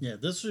be fun. Yeah,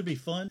 this should be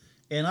fun.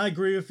 And I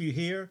agree with you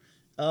here.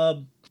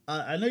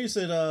 I know you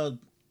said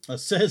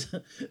Said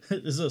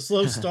is a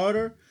slow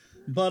starter,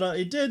 but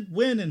it did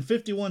win in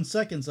 51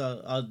 seconds,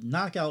 a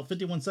knockout,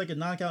 51-second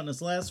knockout in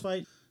his last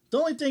fight. The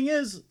only thing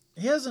is,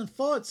 he hasn't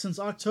fought since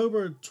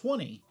October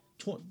 20,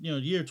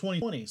 year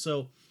 2020.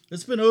 So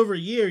it's been over a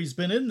year he's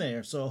been in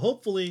there. So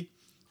hopefully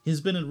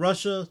he's been in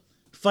Russia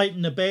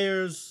fighting the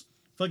Bears,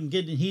 fucking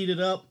getting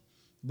heated up.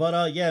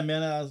 But yeah,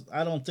 man,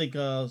 I don't think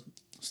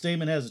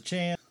Stamann has a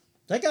chance.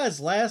 That guy's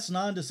last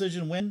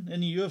non-decision win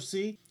in the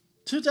UFC,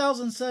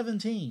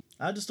 2017.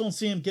 I just don't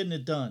see him getting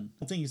it done.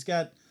 I think he's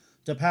got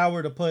the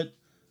power to put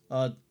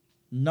I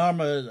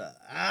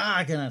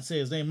cannot say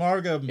his name.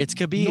 It's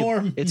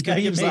Khabib. It's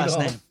Khabib's last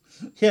name.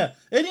 Yeah,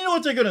 and you know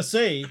what they're gonna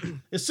say?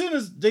 As soon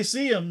as they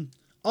see him,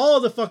 all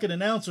the fucking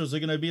announcers are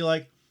gonna be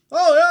like,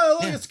 "Oh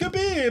yeah, look, it's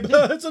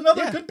Khabib. It's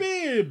another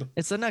Khabib.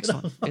 It's the next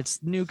one.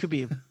 It's new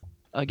Khabib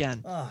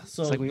again.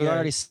 So it's like we've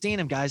already seen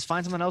him, guys.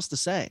 Find something else to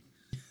say."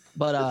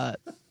 But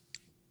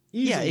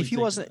yeah, if he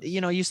wasn't,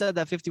 you said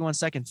that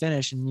 51-second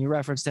finish, and you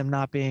referenced him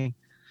not being,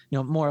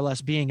 more or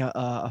less being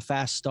a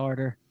fast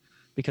starter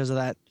because of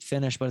that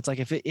finish. But it's like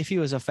if he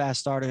was a fast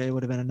starter, it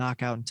would have been a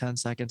knockout in 10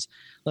 seconds.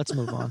 Let's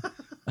move on.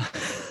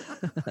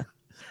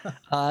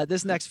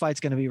 This next fight's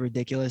going to be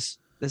ridiculous.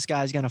 This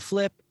guy's going to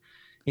flip.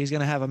 He's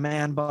going to have a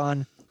man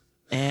bun,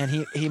 and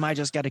he might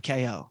just get a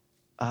KO.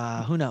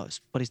 Who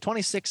knows? But he's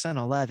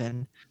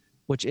 26-11,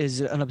 which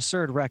is an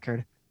absurd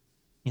record.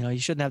 You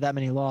shouldn't have that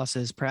many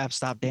losses. Perhaps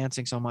stop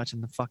dancing so much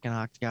in the fucking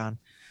octagon.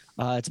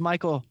 It's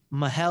Michael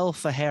Mahel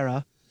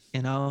Ferreira.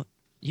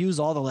 Use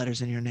all the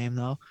letters in your name,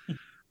 though.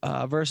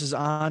 Versus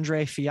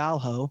Andre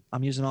Fialho.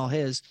 I'm using all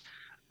his.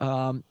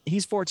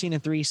 He's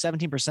 14-3,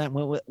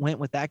 17% went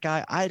with that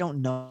guy. I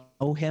don't know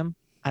him.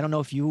 I don't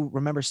know if you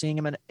remember seeing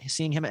him at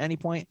any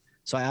point.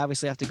 So I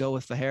obviously have to go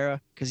with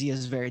Ferreira because he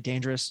is very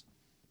dangerous.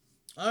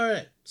 All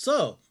right.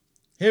 So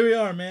here we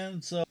are,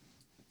 man. So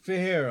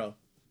Ferreira.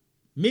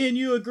 Me and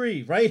you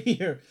agree right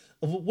here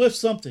with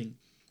something.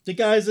 The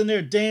guy's in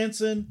there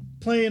dancing,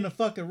 playing the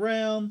fucking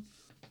round.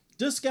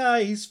 This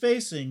guy he's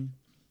facing,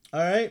 all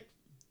right?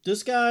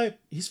 This guy,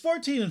 he's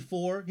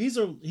 14-4. He's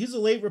a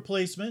late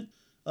replacement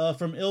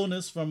from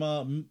illness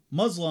from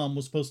Muslim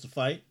was supposed to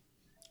fight.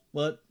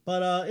 But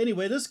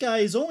anyway, this guy,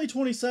 he's only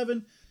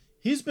 27.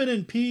 He's been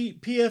in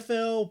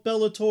PFL,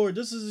 Bellator.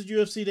 This is his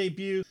UFC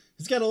debut.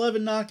 He's got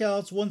 11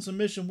 knockouts, 1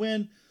 submission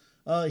win.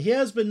 He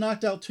has been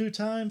knocked out 2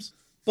 times.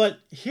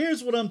 But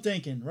here's what I'm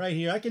thinking right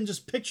here. I can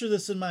just picture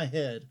this in my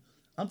head.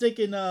 I'm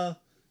thinking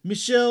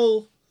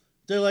Michel,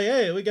 they're like,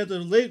 hey, we got the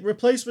late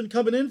replacement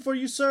coming in for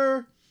you,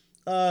 sir.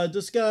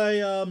 This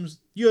guy,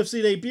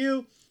 UFC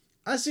debut.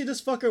 I see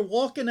this fucker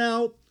walking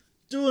out,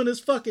 doing his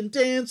fucking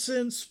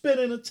dancing,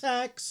 spitting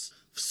attacks,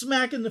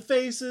 smacking the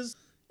faces.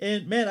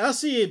 And, man, I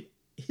see it.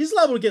 He's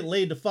liable to get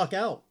laid the fuck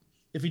out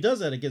if he does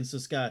that against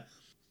this guy.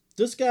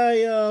 This guy,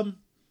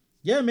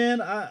 yeah,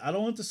 man, I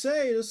don't want to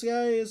say. This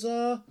guy is,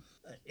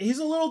 he's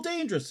a little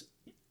dangerous.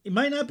 He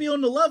might not be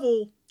on the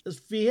level as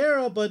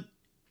Vieira, but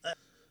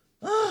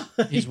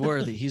he's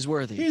worthy. He's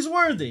worthy. He's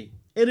worthy.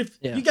 And if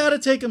you got to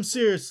take him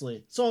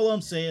seriously, that's all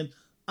I'm saying.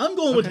 I'm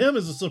going with him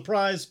as a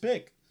surprise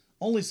pick.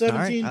 Only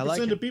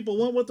 17% of people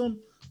went with him.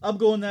 I'm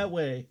going that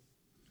way.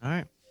 All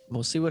right.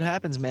 We'll see what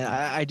happens, man.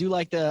 I do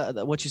like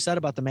the what you said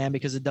about the man,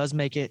 because it does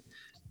make it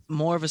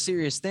more of a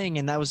serious thing.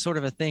 And that was sort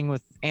of a thing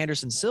with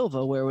Anderson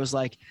Silva, where it was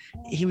like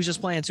he was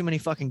just playing too many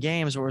fucking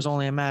games where it was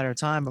only a matter of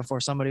time before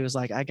somebody was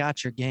like, I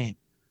got your game.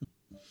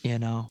 You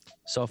know?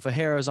 So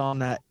Ferreira's on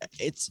that.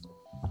 It's,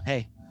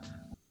 hey.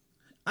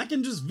 I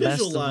can just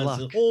visualize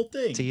the whole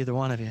thing. To either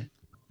one of you.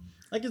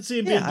 I can see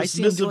him being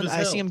dismissive as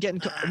hell. I see him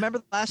getting. Remember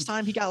the last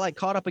time he got like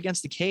caught up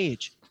against the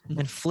cage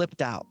and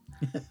flipped out?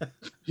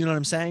 You know what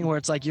I'm saying? Where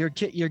it's like you're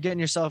getting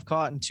yourself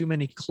caught in too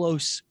many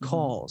close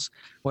calls.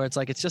 Where it's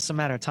like it's just a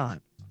matter of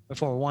time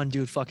before one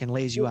dude fucking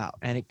lays you out,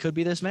 and it could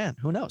be this man.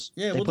 Who knows?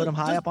 Yeah, they put him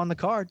high up on the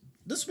card.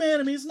 This man,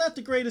 I mean, he's not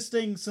the greatest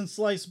thing since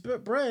sliced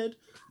bread,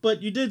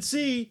 but you did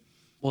see.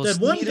 Well, that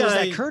one guy, was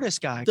that Curtis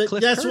guy. That's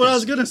Curtis, what I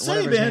was gonna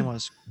say, man.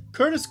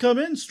 Curtis come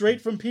in straight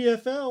from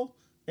PFL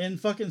and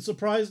fucking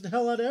surprised the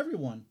hell out of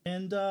everyone.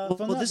 And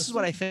well, this is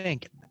what I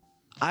think.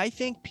 I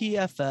think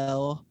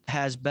PFL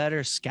has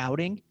better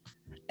scouting,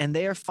 and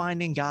they are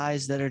finding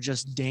guys that are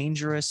just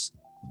dangerous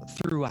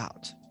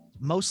throughout,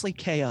 mostly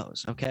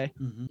KOs. Okay,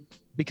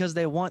 because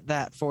they want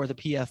that for the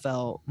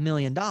PFL $1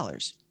 million,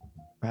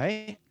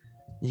 right?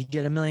 You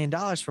get $1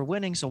 million for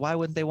winning, so why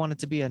wouldn't they want it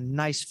to be a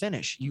nice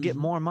finish? You get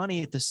more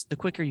money the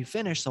quicker you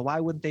finish, so why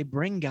wouldn't they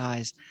bring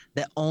guys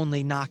that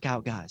only knock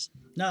out guys?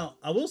 Now,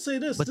 I will say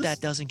this. But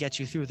that doesn't get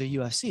you through the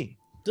UFC.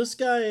 This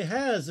guy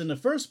has, in the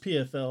first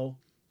PFL,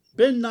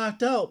 been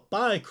knocked out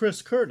by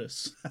Chris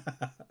Curtis.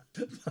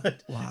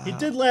 But he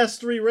did last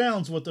 3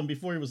 rounds with him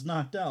before he was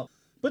knocked out.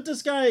 But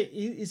this guy,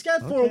 he's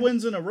got 4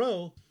 wins in a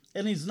row,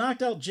 and he's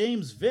knocked out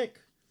James Vick.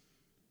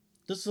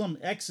 This is some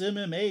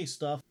ex-MMA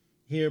stuff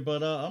here,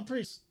 but I'm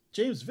pretty.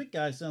 James Vick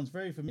guy sounds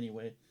very familiar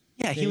anyway.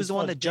 Yeah, he was the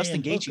one that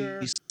Justin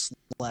Gaethje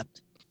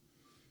slept.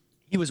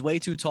 He was way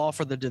too tall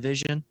for the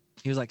division.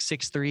 He was like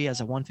 6'3"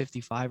 as a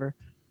 155er.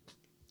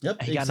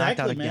 Yep, he got knocked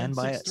out again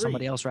by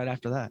somebody else right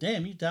after that.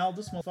 Damn, you dialed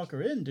this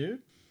motherfucker in, dude.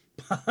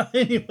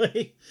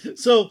 Anyway,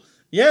 so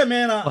yeah,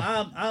 man,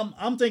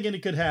 I'm thinking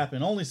it could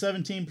happen. Only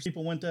 17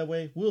 people went that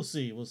way. We'll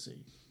see.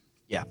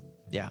 Yeah,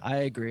 I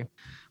agree.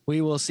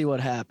 We will see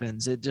what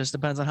happens. It just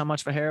depends on how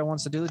much Ferreira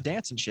wants to do the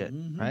dancing shit,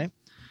 right?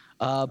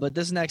 But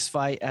this next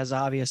fight, as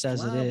obvious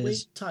as it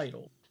is,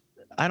 title.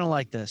 I don't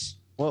like this.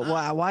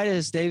 Why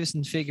is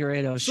Deiveson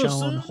Figueiredo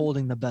shown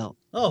holding the belt?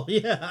 Oh,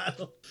 yeah.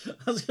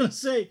 I was going to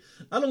say,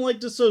 I don't like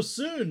this so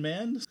soon,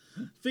 man.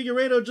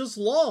 Figueiredo just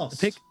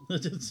lost.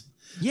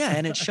 Yeah,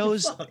 and it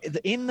shows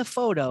in the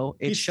photo,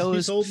 it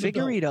shows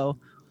Figueiredo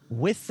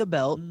with the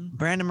belt,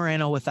 Brandon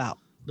Moreno without.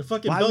 The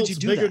fucking belt's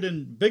bigger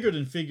than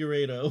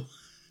Figueiredo.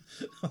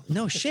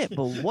 No shit,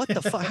 but what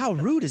the fuck? How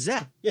rude is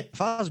that? Yeah.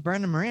 If I was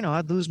Brandon Moreno,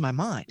 I'd lose my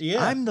mind.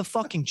 Yeah. I'm the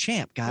fucking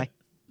champ, guy.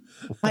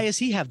 Why does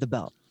he have the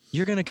belt?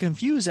 You're going to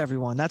confuse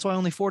everyone. That's why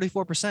only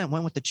 44%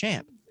 went with the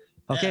champ.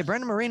 Okay, yeah.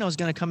 Brandon Moreno is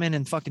going to come in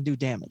and fucking do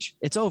damage.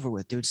 It's over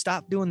with, dude.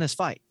 Stop doing this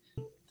fight.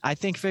 I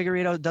think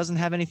Figueiredo doesn't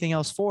have anything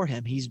else for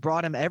him. He's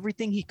brought him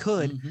everything he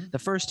could the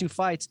first 2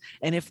 fights.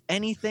 And if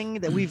anything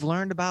that we've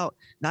learned about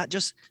not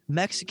just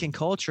Mexican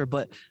culture,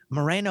 but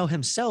Moreno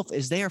himself,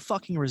 is they are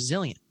fucking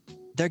resilient.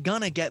 They're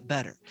going to get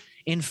better.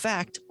 In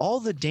fact,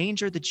 all the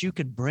danger that you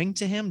could bring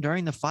to him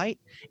during the fight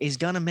is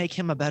going to make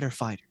him a better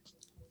fighter.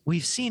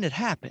 We've seen it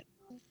happen.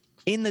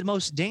 In the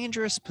most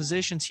dangerous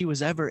positions he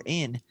was ever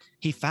in,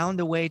 he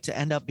found a way to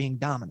end up being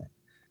dominant.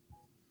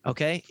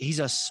 Okay? He's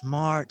a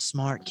smart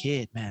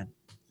kid, man.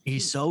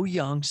 He's so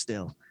young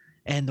still.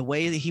 And the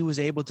way that he was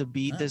able to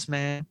beat this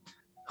man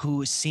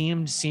who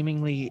seemed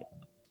seemingly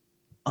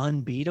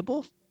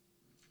unbeatable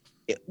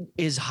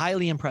is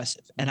highly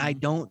impressive. And I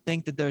don't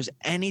think that there's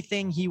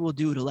anything he will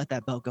do to let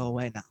that belt go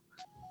away now.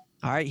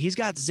 All right? He's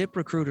got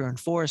ZipRecruiter and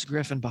Forrest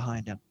Griffin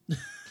behind him.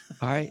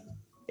 All right?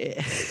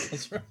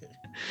 That's right.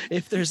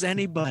 If there's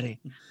anybody,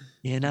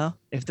 isn't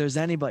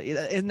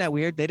that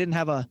weird? They didn't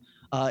have a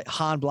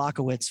Han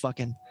Blachowicz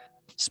fucking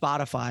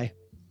Spotify,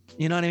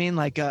 you know what I mean?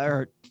 Like,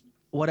 or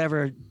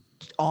whatever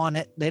on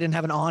it. They didn't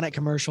have an on it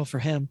commercial for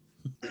him,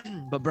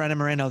 but Brandon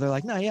Moreno, they're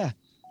like, no, yeah,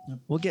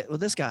 we'll get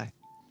with this guy,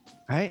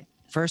 right?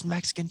 First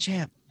Mexican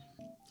champ.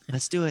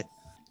 Let's do it.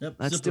 Yep,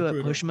 Let's do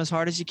it. Push him as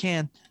hard as you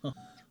can.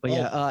 But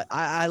yeah,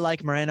 I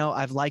like Moreno.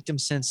 I've liked him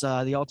since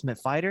The Ultimate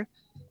Fighter.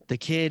 The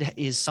kid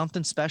is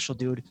something special,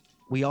 dude.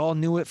 We all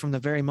knew it from the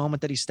very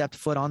moment that he stepped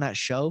foot on that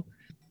show.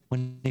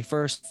 When he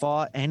first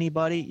fought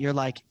anybody, you're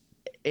like,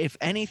 if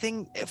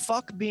anything,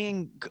 fuck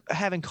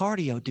having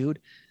cardio, dude.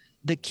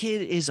 The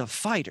kid is a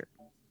fighter.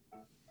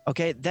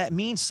 Okay, that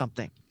means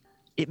something.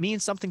 It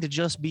means something to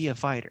just be a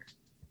fighter.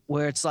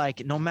 Where it's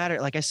like, no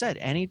matter, like I said,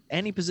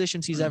 any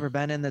positions he's ever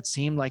been in that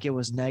seemed like it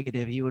was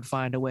negative, he would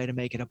find a way to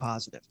make it a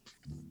positive.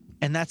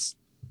 And that's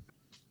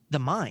the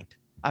mind,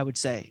 I would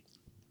say.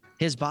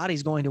 His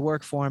body's going to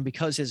work for him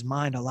because his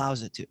mind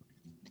allows it to.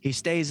 He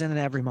stays in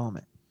it every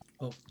moment.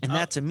 Oh, And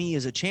that to me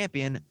is a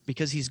champion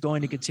because he's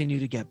going to continue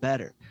to get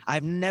better.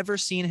 I've never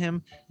seen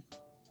him.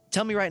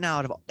 Tell me right now,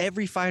 out of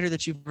every fighter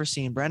that you've ever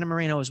seen, Brandon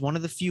Moreno is one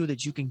of the few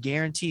that you can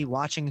guarantee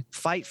watching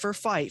fight for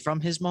fight from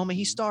his moment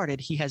he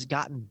started, he has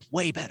gotten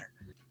way better.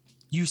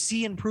 You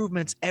see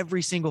improvements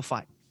every single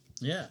fight.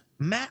 yeah.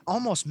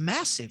 Almost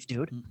massive,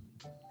 dude.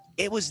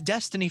 It was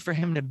destiny for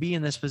him to be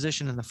in this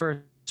position in the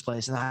first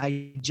place. And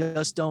I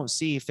just don't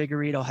see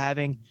Figueiredo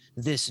having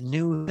this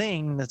new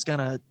thing that's going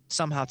to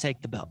somehow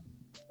take the belt.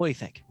 What do you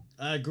think?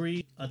 I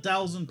agree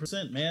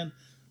 1,000%, man.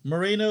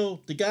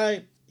 Moreno, the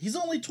guy, he's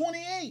only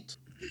 28.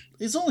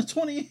 He's only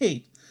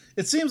 28.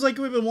 It seems like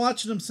we've been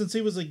watching him since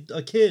he was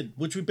a kid,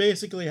 which we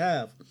basically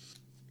have.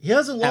 He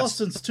hasn't lost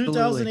since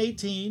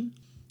 2018.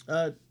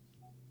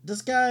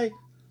 This guy,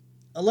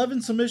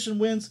 11 submission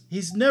wins.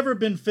 He's never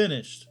been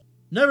finished.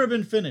 Never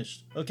been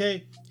finished,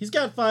 okay? He's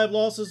got 5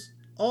 losses,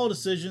 all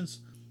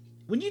decisions.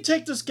 When you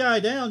take this guy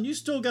down, you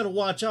still got to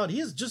watch out. He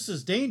is just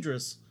as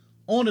dangerous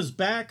on his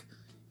back.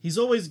 He's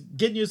always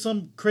getting you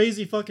some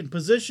crazy fucking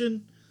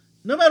position.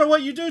 No matter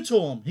what you do to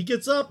him, he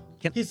gets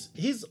up.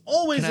 He's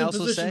always in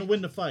position to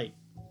win the fight.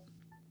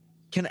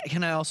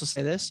 Can I also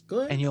say this? Go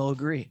ahead. And you'll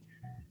agree.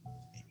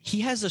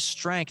 He has a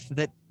strength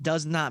that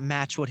does not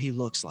match what he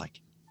looks like.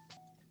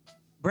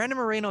 Brandon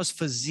Moreno's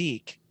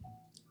physique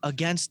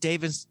against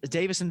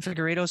Davison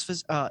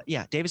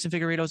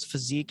Figueiredo's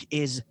physique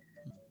is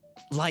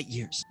light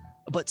years.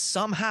 But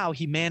somehow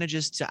he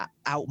manages to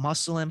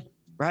outmuscle him,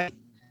 right?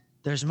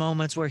 There's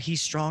moments where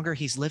he's stronger,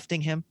 he's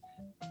lifting him.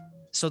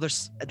 So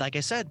there's, like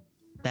I said,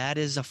 that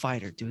is a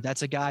fighter, dude.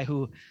 That's a guy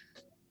who,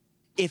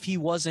 if he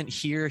wasn't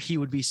here, he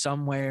would be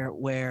somewhere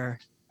where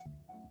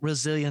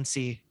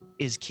resiliency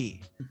is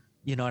key.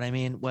 You know what I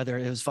mean? Whether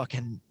it was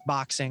fucking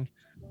boxing,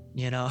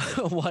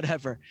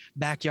 whatever,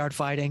 backyard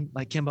fighting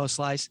like Kimbo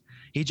Slice.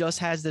 He just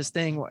has this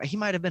thing where he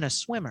might have been a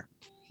swimmer.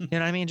 You know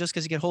what I mean? Just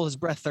because he could hold his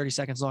breath 30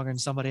 seconds longer than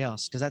somebody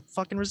else. Because that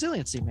fucking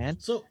resiliency, man.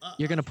 So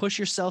you're going to push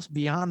yourself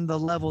beyond the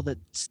level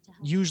that's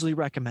usually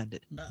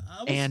recommended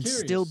and curious.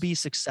 Still be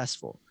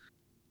successful.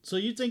 So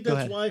you think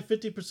that's why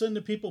 50%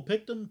 of people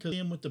picked him? Because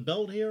him with the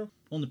belt here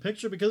on the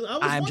picture? Because I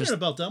was wondering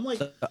about that. I'm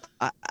like,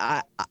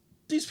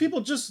 these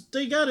people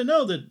they got to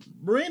know that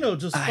Moreno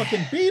just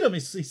fucking beat him. He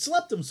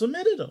slept him,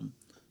 submitted him.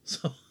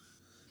 So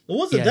it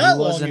wasn't that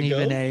long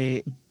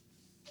ago.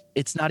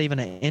 It's not even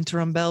an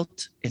interim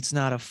belt. It's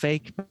not a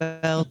fake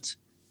belt.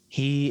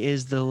 He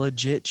is the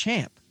legit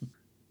champ.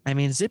 I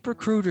mean,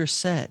 ZipRecruiter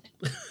said,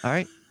 all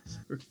right.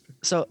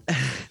 So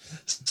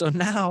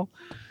now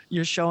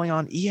you're showing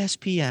on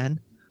ESPN,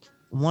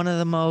 one of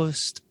the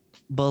most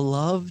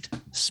beloved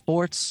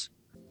sports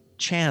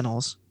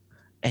channels,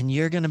 and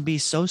you're going to be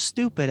so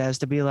stupid as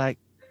to be like,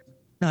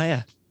 no,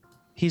 yeah,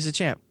 he's a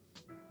champ.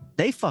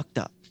 They fucked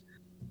up.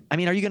 I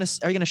mean, are you gonna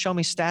show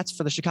me stats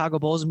for the Chicago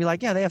Bulls and be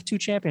like, yeah, they have 2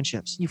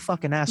 championships? You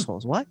fucking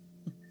assholes. What?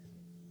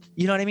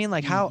 You know what I mean?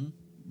 Like, how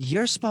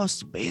you're supposed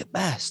to be the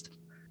best.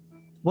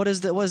 What does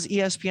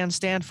ESPN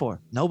stand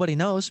for? Nobody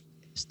knows.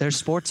 There's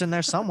sports in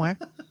there somewhere,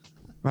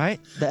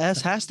 right? The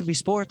S has to be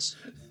sports.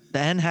 The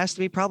N has to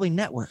be probably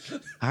network.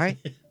 All right.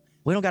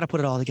 We don't got to put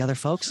it all together,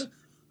 folks.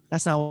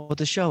 That's not what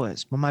the show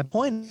is. But my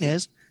point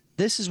is,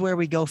 this is where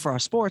we go for our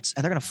sports,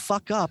 and they're gonna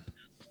fuck up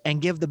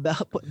and give the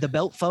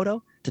belt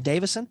photo to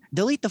Davison.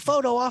 Delete the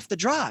photo off the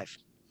drive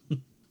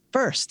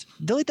first.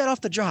 Delete that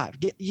off the drive.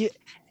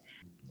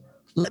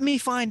 Let me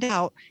find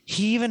out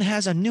he even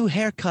has a new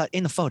haircut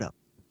in the photo.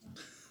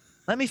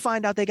 Let me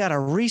find out they got a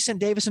recent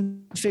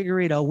Davison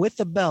Figueiredo with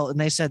the belt, and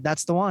they said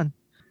that's the one.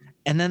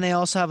 And then they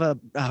also have a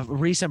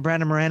recent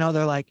Brandon Moreno.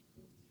 They're like,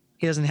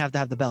 he doesn't have to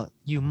have the belt.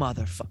 You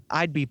motherfucker.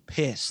 I'd be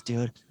pissed,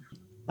 dude.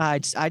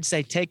 I'd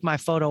say take my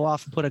photo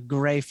off and put a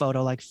gray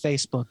photo like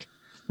Facebook.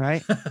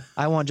 Right?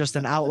 I want just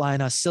an outline,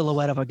 a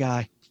silhouette of a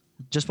guy.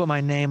 Just put my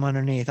name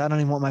underneath. I don't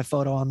even want my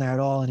photo on there at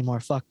all anymore.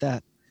 Fuck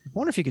that. I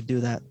wonder if you could do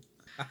that.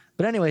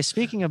 But anyway,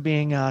 speaking of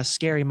being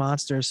scary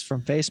monsters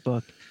from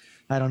Facebook,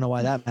 I don't know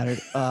why that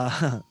mattered.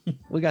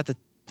 We got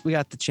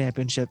the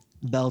championship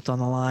belt on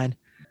the line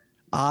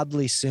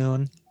oddly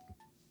soon.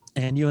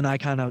 And you and I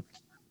kind of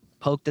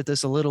poked at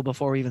this a little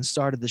before we even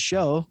started the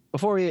show.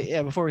 Before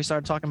we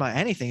started talking about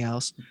anything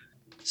else.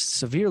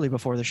 Severely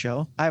before the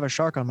show. I have a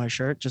shark on my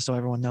shirt, just so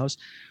everyone knows.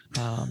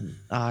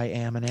 I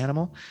am an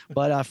animal.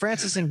 But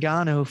Francis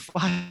Ngannou,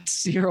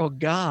 5-0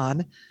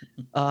 gone.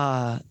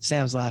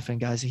 Sam's laughing,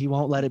 guys. He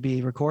won't let it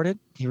be recorded.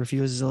 He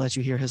refuses to let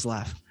you hear his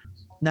laugh.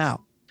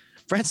 Now,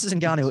 Francis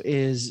Ngannou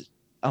is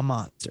a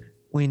monster.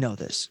 We know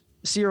this.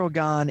 Cyril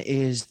Gahn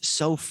is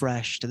so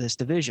fresh to this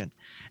division,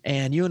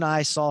 and you and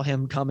I saw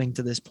him coming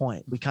to this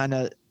point. We kind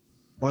of,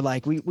 or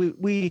like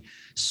we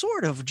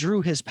sort of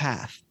drew his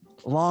path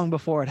long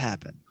before it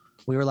happened.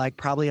 We were like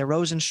probably a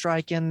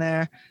Rosenstrike in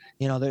there,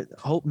 you know,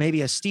 hope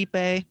maybe a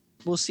Stipe.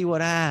 We'll see what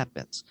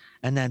happens,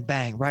 and then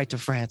bang, right to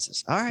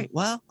Francis. All right,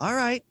 well, all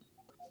right.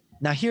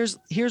 Now here's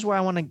where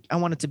I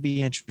want it to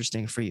be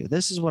interesting for you.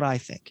 This is what I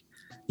think.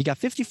 You got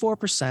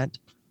 54%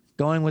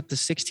 going with the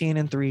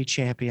 16-3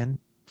 champion,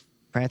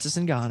 Francis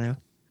Ngannou.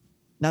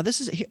 Now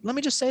let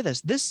me just say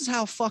this. This is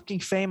how fucking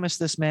famous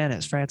this man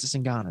is, Francis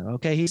Ngannou.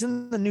 Okay, he's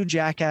in the new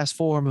Jackass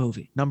 4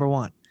 movie, number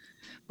 1.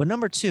 But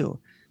number 2,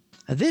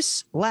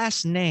 this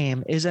last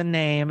name is a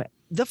name.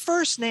 The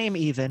first name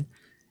even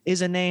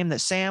is a name that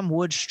Sam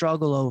would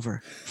struggle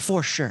over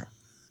for sure.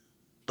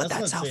 But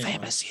that's how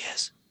famous he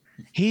is.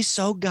 He's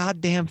so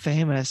goddamn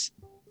famous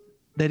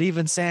that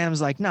even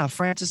Sam's like, no,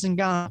 Francis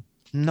Ngannou,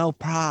 no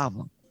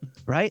problem,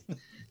 right?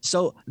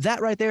 So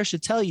that right there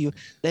should tell you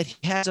that he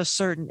has a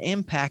certain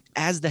impact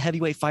as the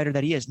heavyweight fighter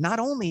that he is, not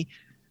only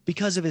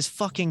because of his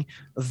fucking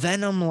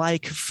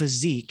Venom-like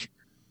physique,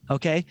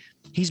 okay?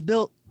 He's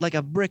built like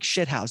a brick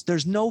shithouse.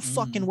 There's no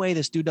fucking way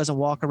this dude doesn't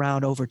walk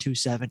around over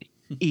 270.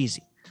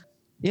 Easy.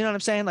 You know what I'm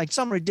saying? Like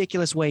some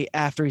ridiculous weight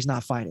after he's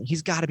not fighting.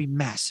 He's got to be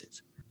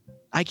massive.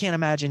 I can't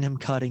imagine him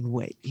cutting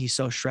weight. He's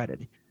so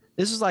shredded.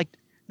 This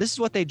is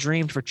what they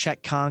dreamed for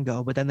Czech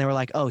Congo, but then they were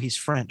like, oh, he's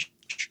French.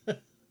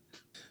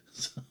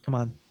 Come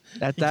on.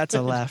 That's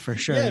a laugh for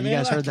sure. Yeah, you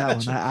guys heard that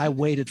one. I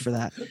waited for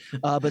that.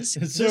 But this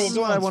is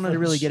what I wanted to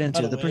really get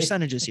into. The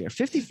percentages here.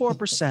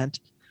 54%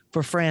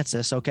 for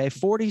Francis, okay?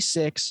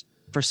 46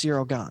 for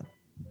Cyril Gahn.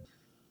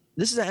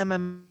 This is an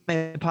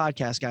MMA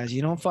podcast, guys.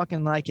 You don't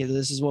fucking like it.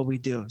 This is what we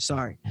do.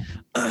 Sorry.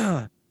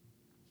 I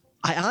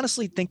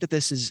honestly think that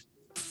this is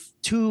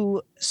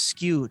too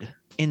skewed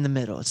in the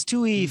middle. It's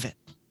too even.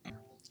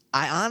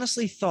 I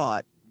honestly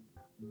thought,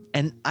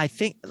 and I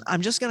think,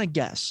 I'm just going to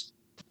guess,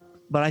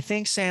 but I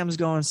think Sam's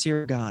going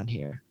Cyril Gahn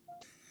here.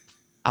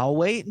 I'll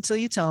wait until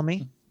you tell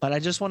me, but I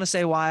just want to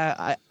say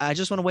why. I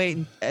just want to wait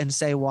and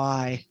say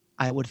why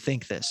I would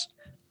think this.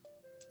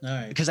 All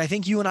right. Because I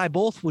think you and I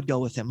both would go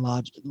with him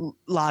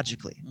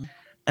logically.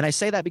 And I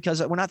say that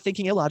because we're not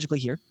thinking illogically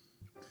here.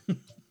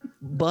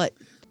 But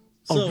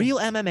a real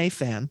MMA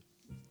fan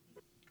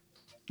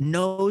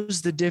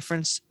knows the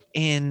difference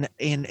in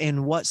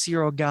what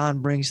Cyril Gahn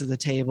brings to the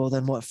table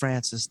than what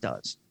Francis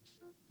does.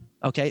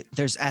 Okay,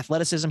 there's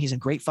athleticism. He's in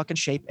great fucking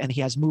shape, and he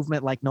has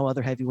movement like no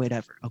other heavyweight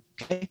ever.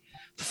 Okay,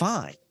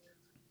 fine.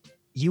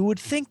 You would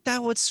think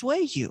that would sway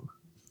you,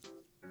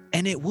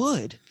 and it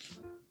would.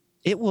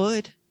 It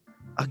would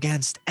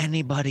against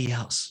anybody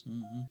else.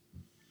 Mm-hmm.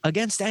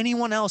 Against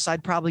anyone else,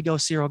 I'd probably go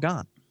Cyril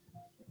Gahn.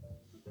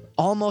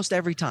 Almost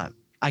every time.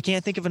 I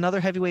can't think of another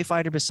heavyweight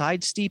fighter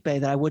besides Stipe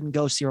that I wouldn't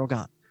go Cyril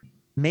Gahn.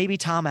 Maybe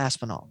Tom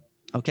Aspinall.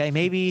 Okay,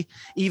 maybe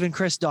even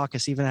Chris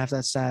Daukaus, even after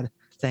that sad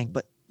thing.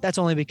 But that's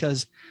only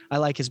because I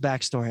like his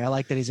backstory. I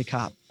like that he's a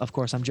cop. Of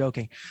course, I'm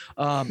joking.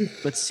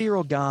 But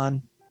Cyril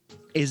Gahn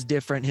is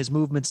different. His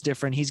movement's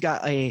different. He's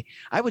got I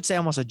would say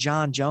almost a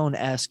John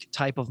Jones-esque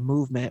type of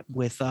movement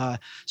with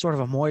sort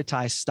of a Muay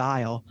Thai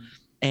style.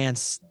 And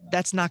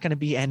that's not going to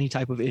be any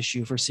type of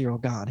issue for Cyril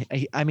Gahn.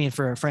 I mean,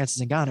 for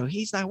Francis Ngannou,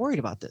 he's not worried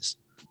about this.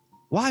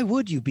 Why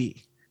would you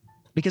be?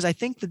 Because I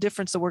think the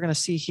difference that we're going to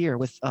see here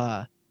with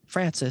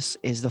Francis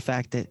is the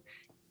fact that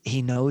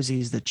he knows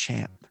he's the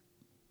champ.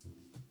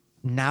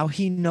 Now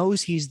he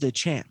knows he's the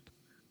champ.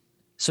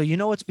 So you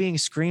know what's being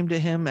screamed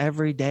at him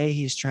every day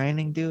he's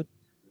training, dude?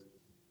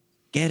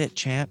 Get it,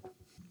 champ.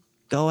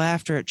 Go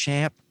after it,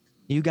 champ.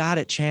 You got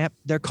it, champ.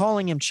 They're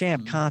calling him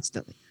champ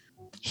constantly.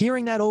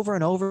 Hearing that over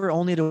and over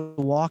only to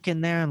walk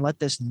in there and let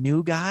this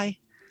new guy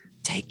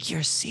take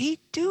your seat,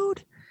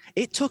 dude.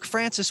 It took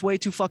Francis way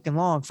too fucking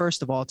long,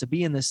 first of all, to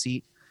be in this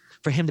seat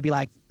for him to be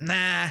like,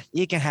 nah,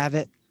 you can have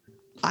it.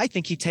 I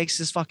think he takes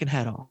his fucking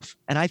head off,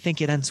 and I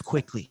think it ends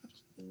quickly.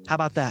 How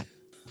about that?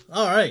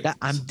 All right.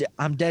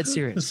 I'm dead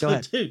serious. Go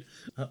ahead. Dude,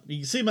 you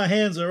can see my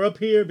hands are up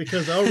here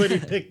because I already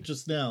picked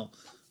just now.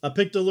 I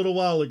picked a little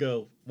while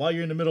ago while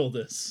you're in the middle of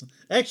this.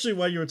 Actually,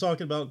 while you were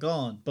talking about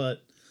Gahn.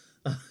 But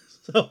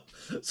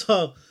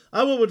so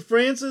I went with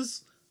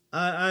Francis.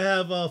 I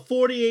have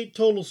 48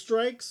 total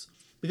strikes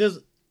because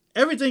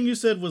everything you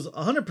said was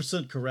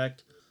 100%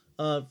 correct.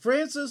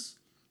 Francis,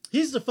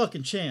 he's the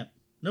fucking champ.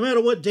 No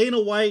matter what Dana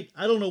White,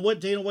 I don't know what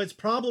Dana White's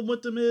problem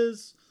with him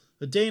is.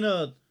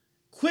 Dana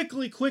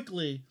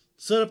quickly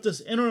set up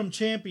this interim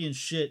champion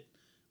shit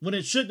when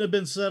it shouldn't have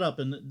been set up.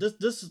 And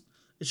this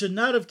it should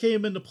not have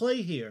came into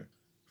play here.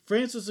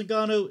 Francis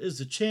Ngannou is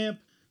the champ.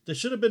 There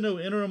should have been no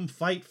interim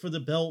fight for the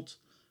belt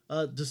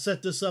to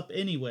set this up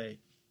anyway.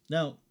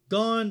 Now,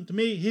 Gahn, to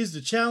me, he's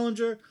the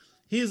challenger.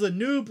 He's a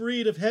new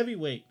breed of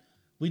heavyweight.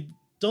 We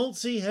don't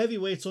see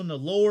heavyweights on the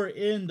lower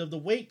end of the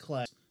weight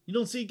class. You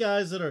don't see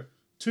guys that are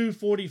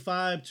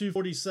 245,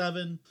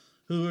 247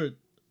 who are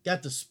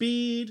got the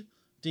speed,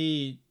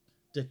 the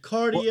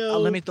cardio. Well,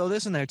 let me throw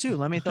this in there too.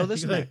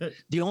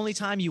 The only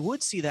time you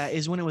would see that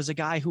is when it was a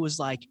guy who was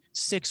like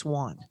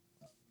 6'1".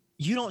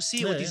 You don't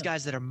see it with these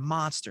guys that are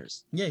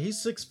monsters. Yeah, he's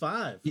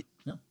 6'5".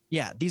 Yeah.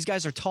 Yeah, these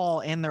guys are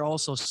tall and they're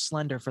also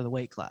slender for the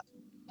weight class.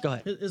 Go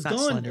ahead. Has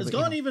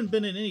Gane even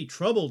been in any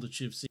trouble that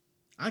you've seen?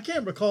 I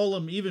can't recall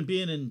him even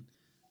being in,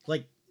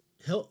 like,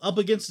 up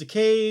against the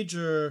cage,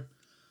 or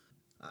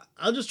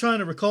I'm just trying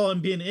to recall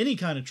him being in any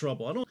kind of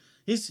trouble. I don't.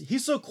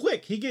 He's so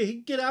quick. He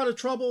can get out of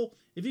trouble.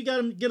 If you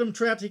get him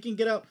trapped, he can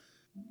get out.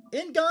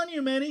 In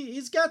Ganyu, man,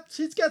 he's got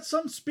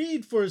some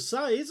speed for his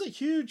size. He's a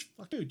huge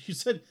dude. You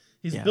said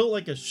he's built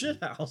like a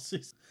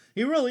shithouse.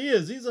 He really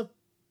is. He's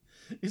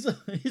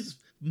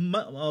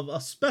a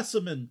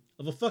specimen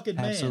of a fucking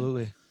man.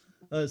 Absolutely.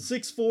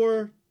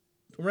 6'4",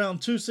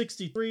 around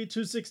 263,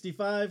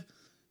 265,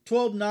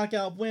 12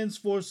 knockout wins,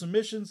 4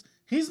 submissions.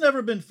 He's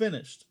never been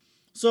finished.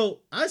 So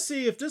I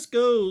see if this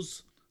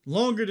goes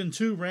longer than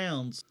 2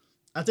 rounds,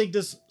 I think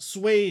this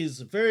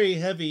sways very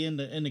heavy in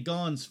the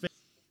Gane's face.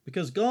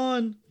 Because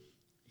Gane,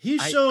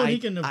 he's shown he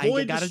can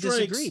avoid the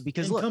strikes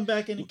because and come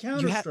back and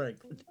counter strike.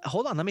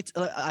 Hold on,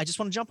 I just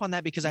want to jump on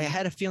that because I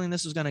had a feeling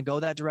this was going to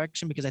go that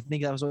direction because I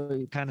think that was what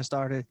we kind of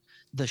started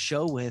the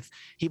show with.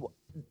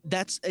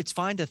 It's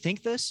fine to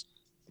think this,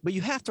 but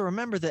you have to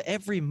remember that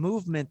every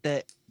movement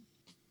that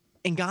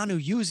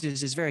Ngannou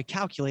uses is very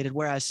calculated,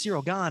 whereas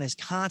Ciryl Gane is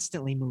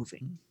constantly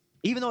moving.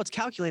 Even though it's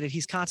calculated,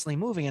 he's constantly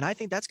moving, and I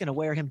think that's going to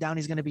wear him down.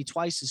 He's going to be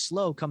twice as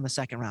slow come the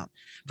second round.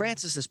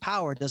 Francis's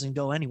power doesn't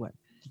go anywhere.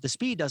 The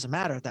speed doesn't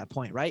matter at that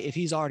point, right? If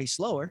he's already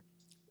slower.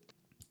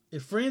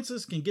 If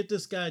Francis can get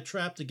this guy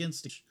trapped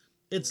against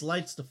it's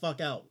lights the fuck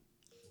out.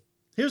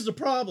 Here's the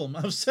problem.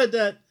 I've said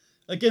that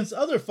against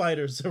other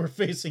fighters that were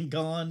facing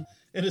Gane,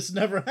 and it's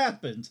never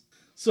happened.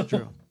 So,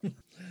 true.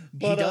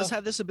 But, he does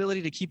have this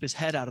ability to keep his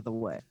head out of the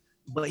way.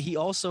 But he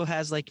also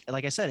has, like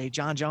I said, a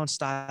John Jones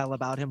style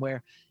about him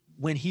where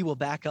when he will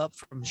back up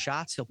from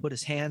shots, he'll put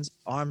his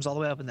arms all the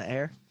way up in the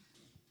air. You know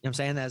what I'm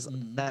saying? That's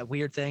that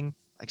weird thing.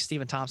 Like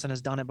Stephen Thompson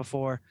has done it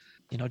before.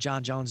 You know,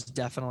 John Jones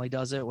definitely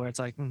does it where it's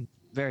like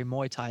very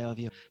Muay Thai of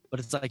you. But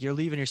it's like you're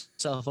leaving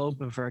yourself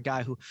open for a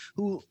guy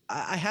who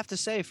I have to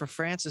say for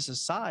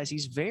Francis's size,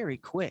 he's very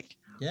quick.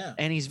 Yeah.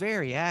 And he's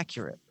very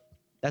accurate.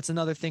 That's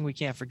another thing we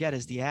can't forget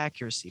is the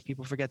accuracy.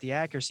 People forget the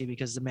accuracy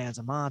because the man's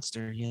a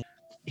monster. You know?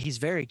 He's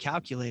very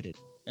calculated.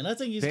 And I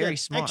think he's got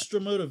smart. Extra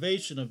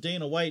motivation of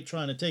Dana White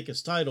trying to take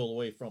his title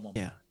away from him.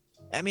 Yeah.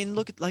 I mean,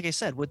 look, like I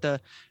said, with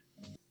the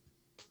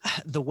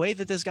way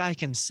that this guy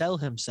can sell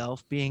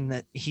himself, being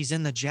that he's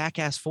in the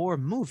Jackass 4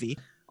 movie,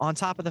 on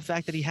top of the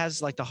fact that he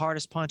has like the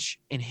hardest punch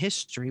in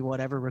history,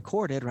 whatever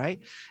recorded, right?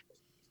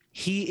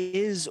 He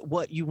is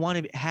what you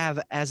want to have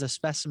as a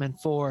specimen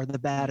for the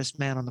baddest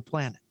man on the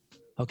planet.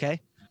 Okay?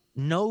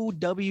 No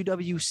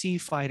WWC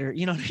fighter,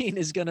 you know what I mean,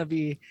 is going to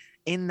be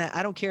in that.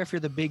 I don't care if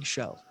you're the Big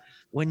Show.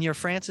 When you're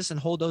Francis and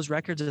hold those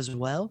records as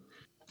well,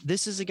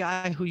 this is a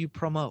guy who you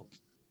promote.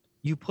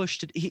 You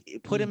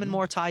put him in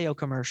more Tayo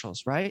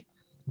commercials, right?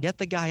 Get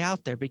the guy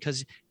out there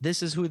because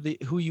this is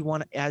who you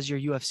want as your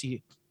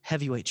UFC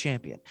heavyweight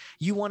champion.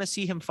 You want to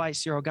see him fight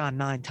Ciryl Gane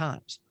 9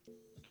 times,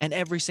 and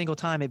every single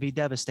time it'd be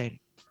devastating.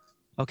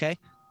 Okay,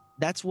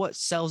 that's what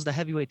sells the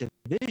heavyweight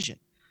division.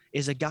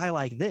 Is a guy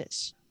like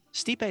this.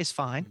 Stipe is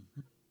fine,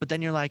 but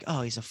then you're like,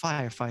 oh, he's a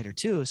firefighter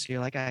too. So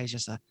you're like, he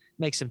just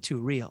makes him too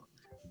real.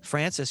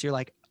 Francis, you're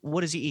like,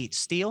 what does he eat?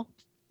 Steel?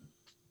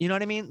 You know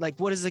what I mean? Like,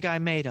 what is the guy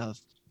made of?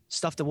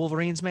 Stuff that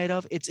Wolverine's made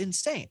of? It's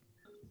insane.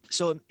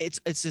 So it's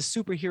this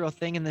superhero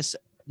thing and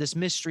this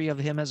mystery of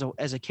him as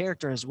a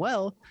character as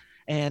well,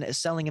 and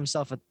selling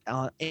himself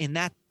in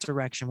that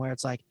direction where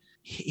it's like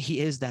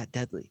he is that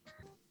deadly.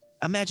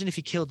 Imagine if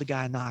he killed the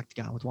guy in the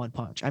octagon with one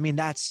punch. I mean,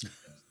 that's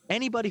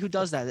anybody who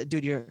does that,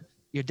 dude.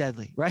 You're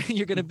deadly, right?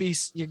 You're gonna be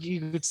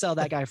you could sell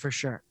that guy for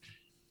sure.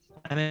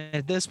 I mean,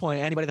 at this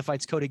point, anybody that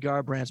fights Cody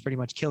Garbrandt's pretty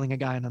much killing a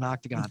guy in an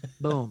octagon.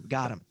 Boom,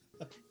 got him.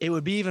 It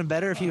would be even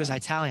better if he was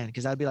Italian,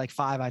 because that'd be like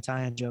 5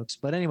 Italian jokes.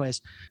 But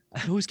anyways,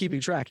 who's keeping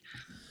track?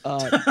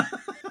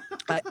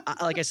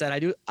 Like I said,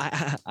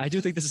 I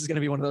do think this is going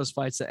to be one of those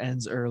fights that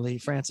ends early.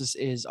 Francis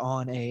is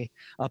on a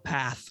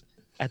path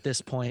at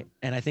this point,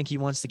 and I think he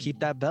wants to keep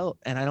that belt.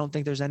 And I don't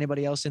think there's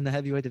anybody else in the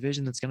heavyweight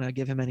division that's going to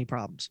give him any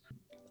problems.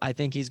 I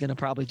think he's going to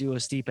probably do a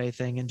Stipe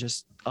thing and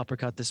just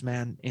uppercut this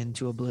man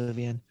into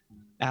oblivion.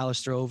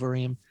 Alistair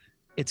Overeem.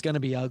 It's going to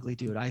be ugly,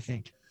 dude. I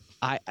think.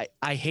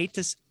 I hate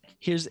this.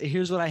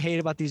 Here's what I hate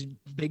about these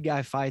big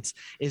guy fights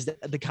is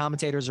that the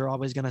commentators are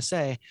always going to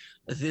say,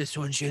 this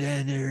one should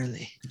end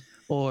early,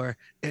 or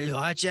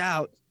watch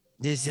out,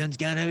 this one's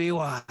going to be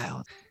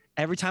wild.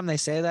 Every time they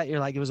say that, you're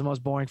like, it was the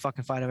most boring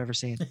fucking fight I've ever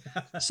seen.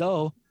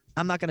 So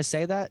I'm not going to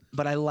say that,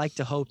 but I like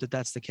to hope that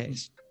that's the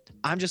case.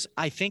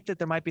 I think that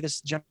there might be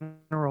this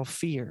general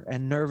fear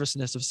and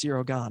nervousness of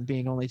Ciryl Gane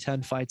being only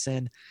 10 fights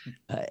in,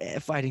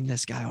 fighting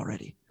this guy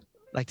already.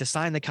 Like, to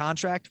sign the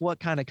contract, what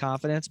kind of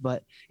confidence?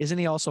 But isn't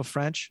he also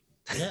French?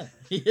 Yeah,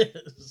 he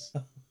is.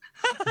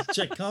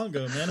 Czech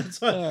Congo, man. That's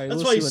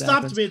why he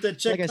stopped me at that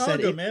Czech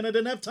Congo, man. I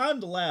didn't have time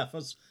to laugh. I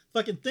was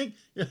fucking think.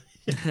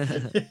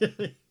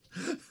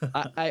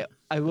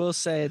 I will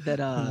say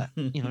that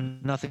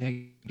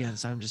nothing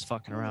against. I'm just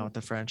fucking around with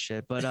the French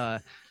shit,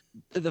 but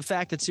the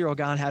fact that Cyril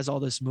Gane has all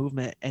this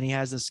movement and he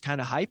has this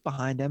kind of hype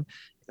behind him,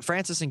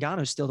 Francis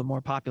Ngannou is still the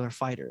more popular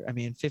fighter. I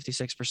mean,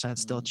 56%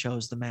 still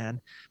chose the man,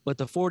 but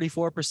the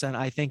 44%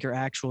 I think are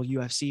actual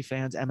UFC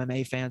fans,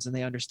 MMA fans, and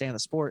they understand the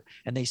sport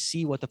and they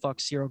see what the fuck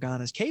Cyril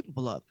Gane is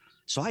capable of.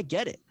 So I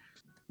get it.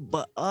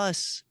 But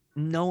us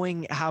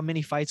knowing how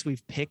many fights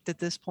we've picked at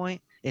this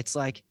point, it's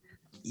like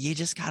you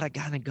just gotta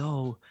kind of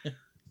go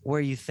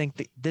where you think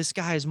that this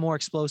guy is more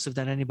explosive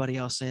than anybody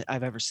else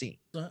I've ever seen.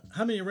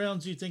 How many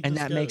rounds do you think? And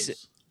this that goes? makes it.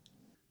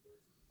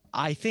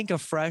 I think a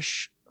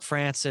fresh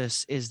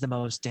Francis is the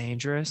most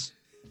dangerous,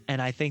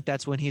 and I think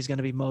that's when he's going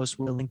to be most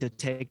willing to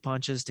take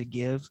punches to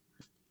give.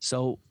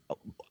 So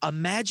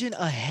imagine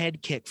a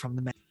head kick from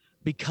the man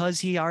because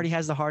he already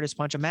has the hardest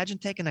punch. Imagine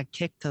taking a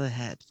kick to the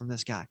head from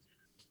this guy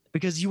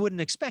because you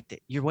wouldn't expect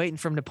it. You're waiting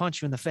for him to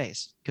punch you in the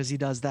face because he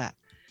does that.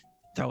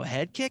 Throw a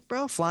head kick,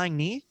 bro. Flying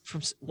knee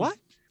from what?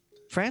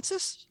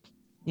 Francis?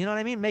 You know what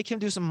I mean? Make him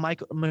do some Michelle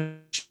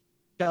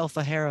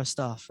Fajera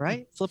stuff,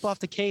 right? Flip off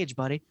the cage,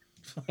 buddy.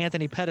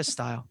 Anthony Pettis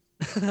style.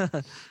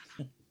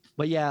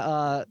 But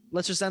yeah,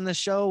 let's just end this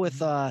show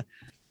with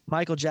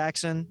Michael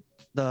Jackson,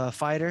 the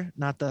fighter,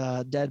 not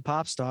the dead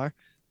pop star.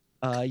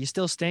 You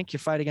still stink. Your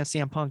fight against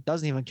CM Punk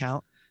doesn't even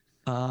count.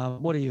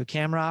 What are you, a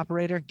camera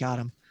operator? Got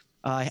him.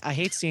 I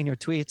hate seeing your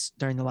tweets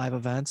during the live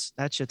events.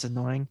 That shit's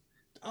annoying.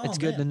 It's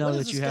good to know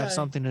that you have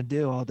something to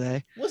do all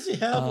day. What's he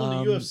have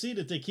on the UFC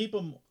that they keep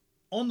him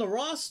on the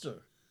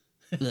roster?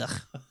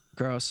 Ugh,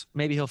 gross.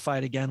 Maybe he'll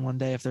fight again one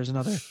day if there's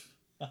another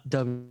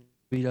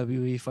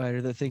WWE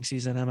fighter that thinks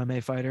he's an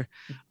MMA fighter.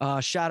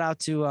 Shout out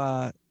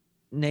to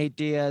Nick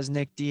Diaz.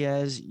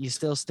 You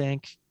still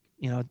stink.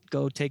 You know,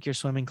 go take your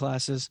swimming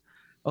classes,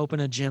 open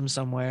a gym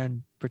somewhere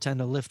and pretend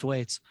to lift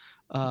weights.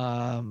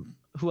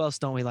 Who else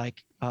don't we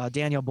like?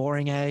 Daniel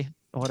Boringe,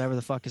 or whatever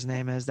the fuck his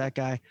name is. That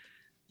guy,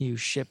 you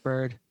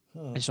shitbird.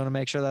 I just want to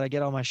make sure that I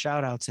get all my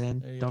shout outs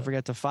in. Don't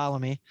forget to follow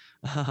me.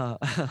 I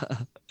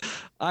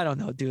don't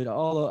know, dude.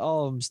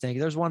 All of them stink.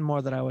 There's one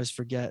more that I always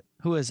forget.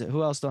 Who is it?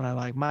 Who else don't I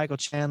like? Michael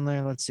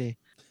Chandler. Let's see.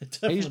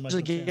 I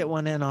usually get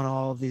one in on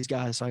all of these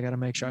guys, so I got to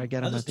make sure I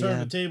get them at the end.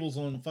 I just turned the tables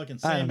on fucking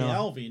Sammy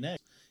Alvey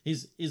next.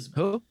 He's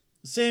who?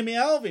 Sammy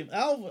Alvey.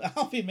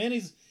 Alvey, man.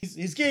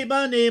 He's gave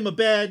my name a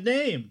bad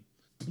name.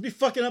 Be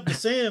fucking up the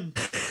Sam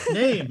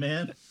name,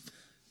 man.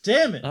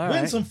 Damn it. All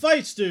Win right. some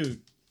fights,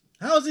 dude.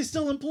 How is he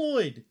still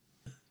employed?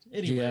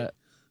 Anyway,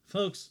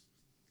 folks,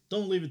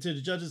 don't leave it to the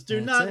judges.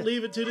 Do not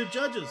leave it to the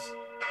judges.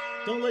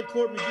 Don't let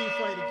Court McGee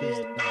fight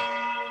again.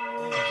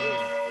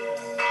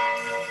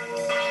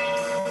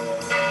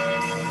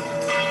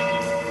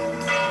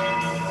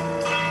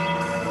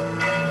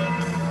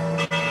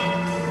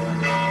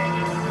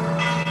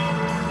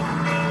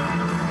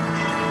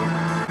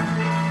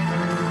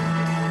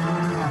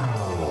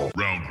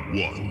 Round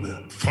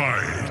 1,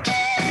 fight.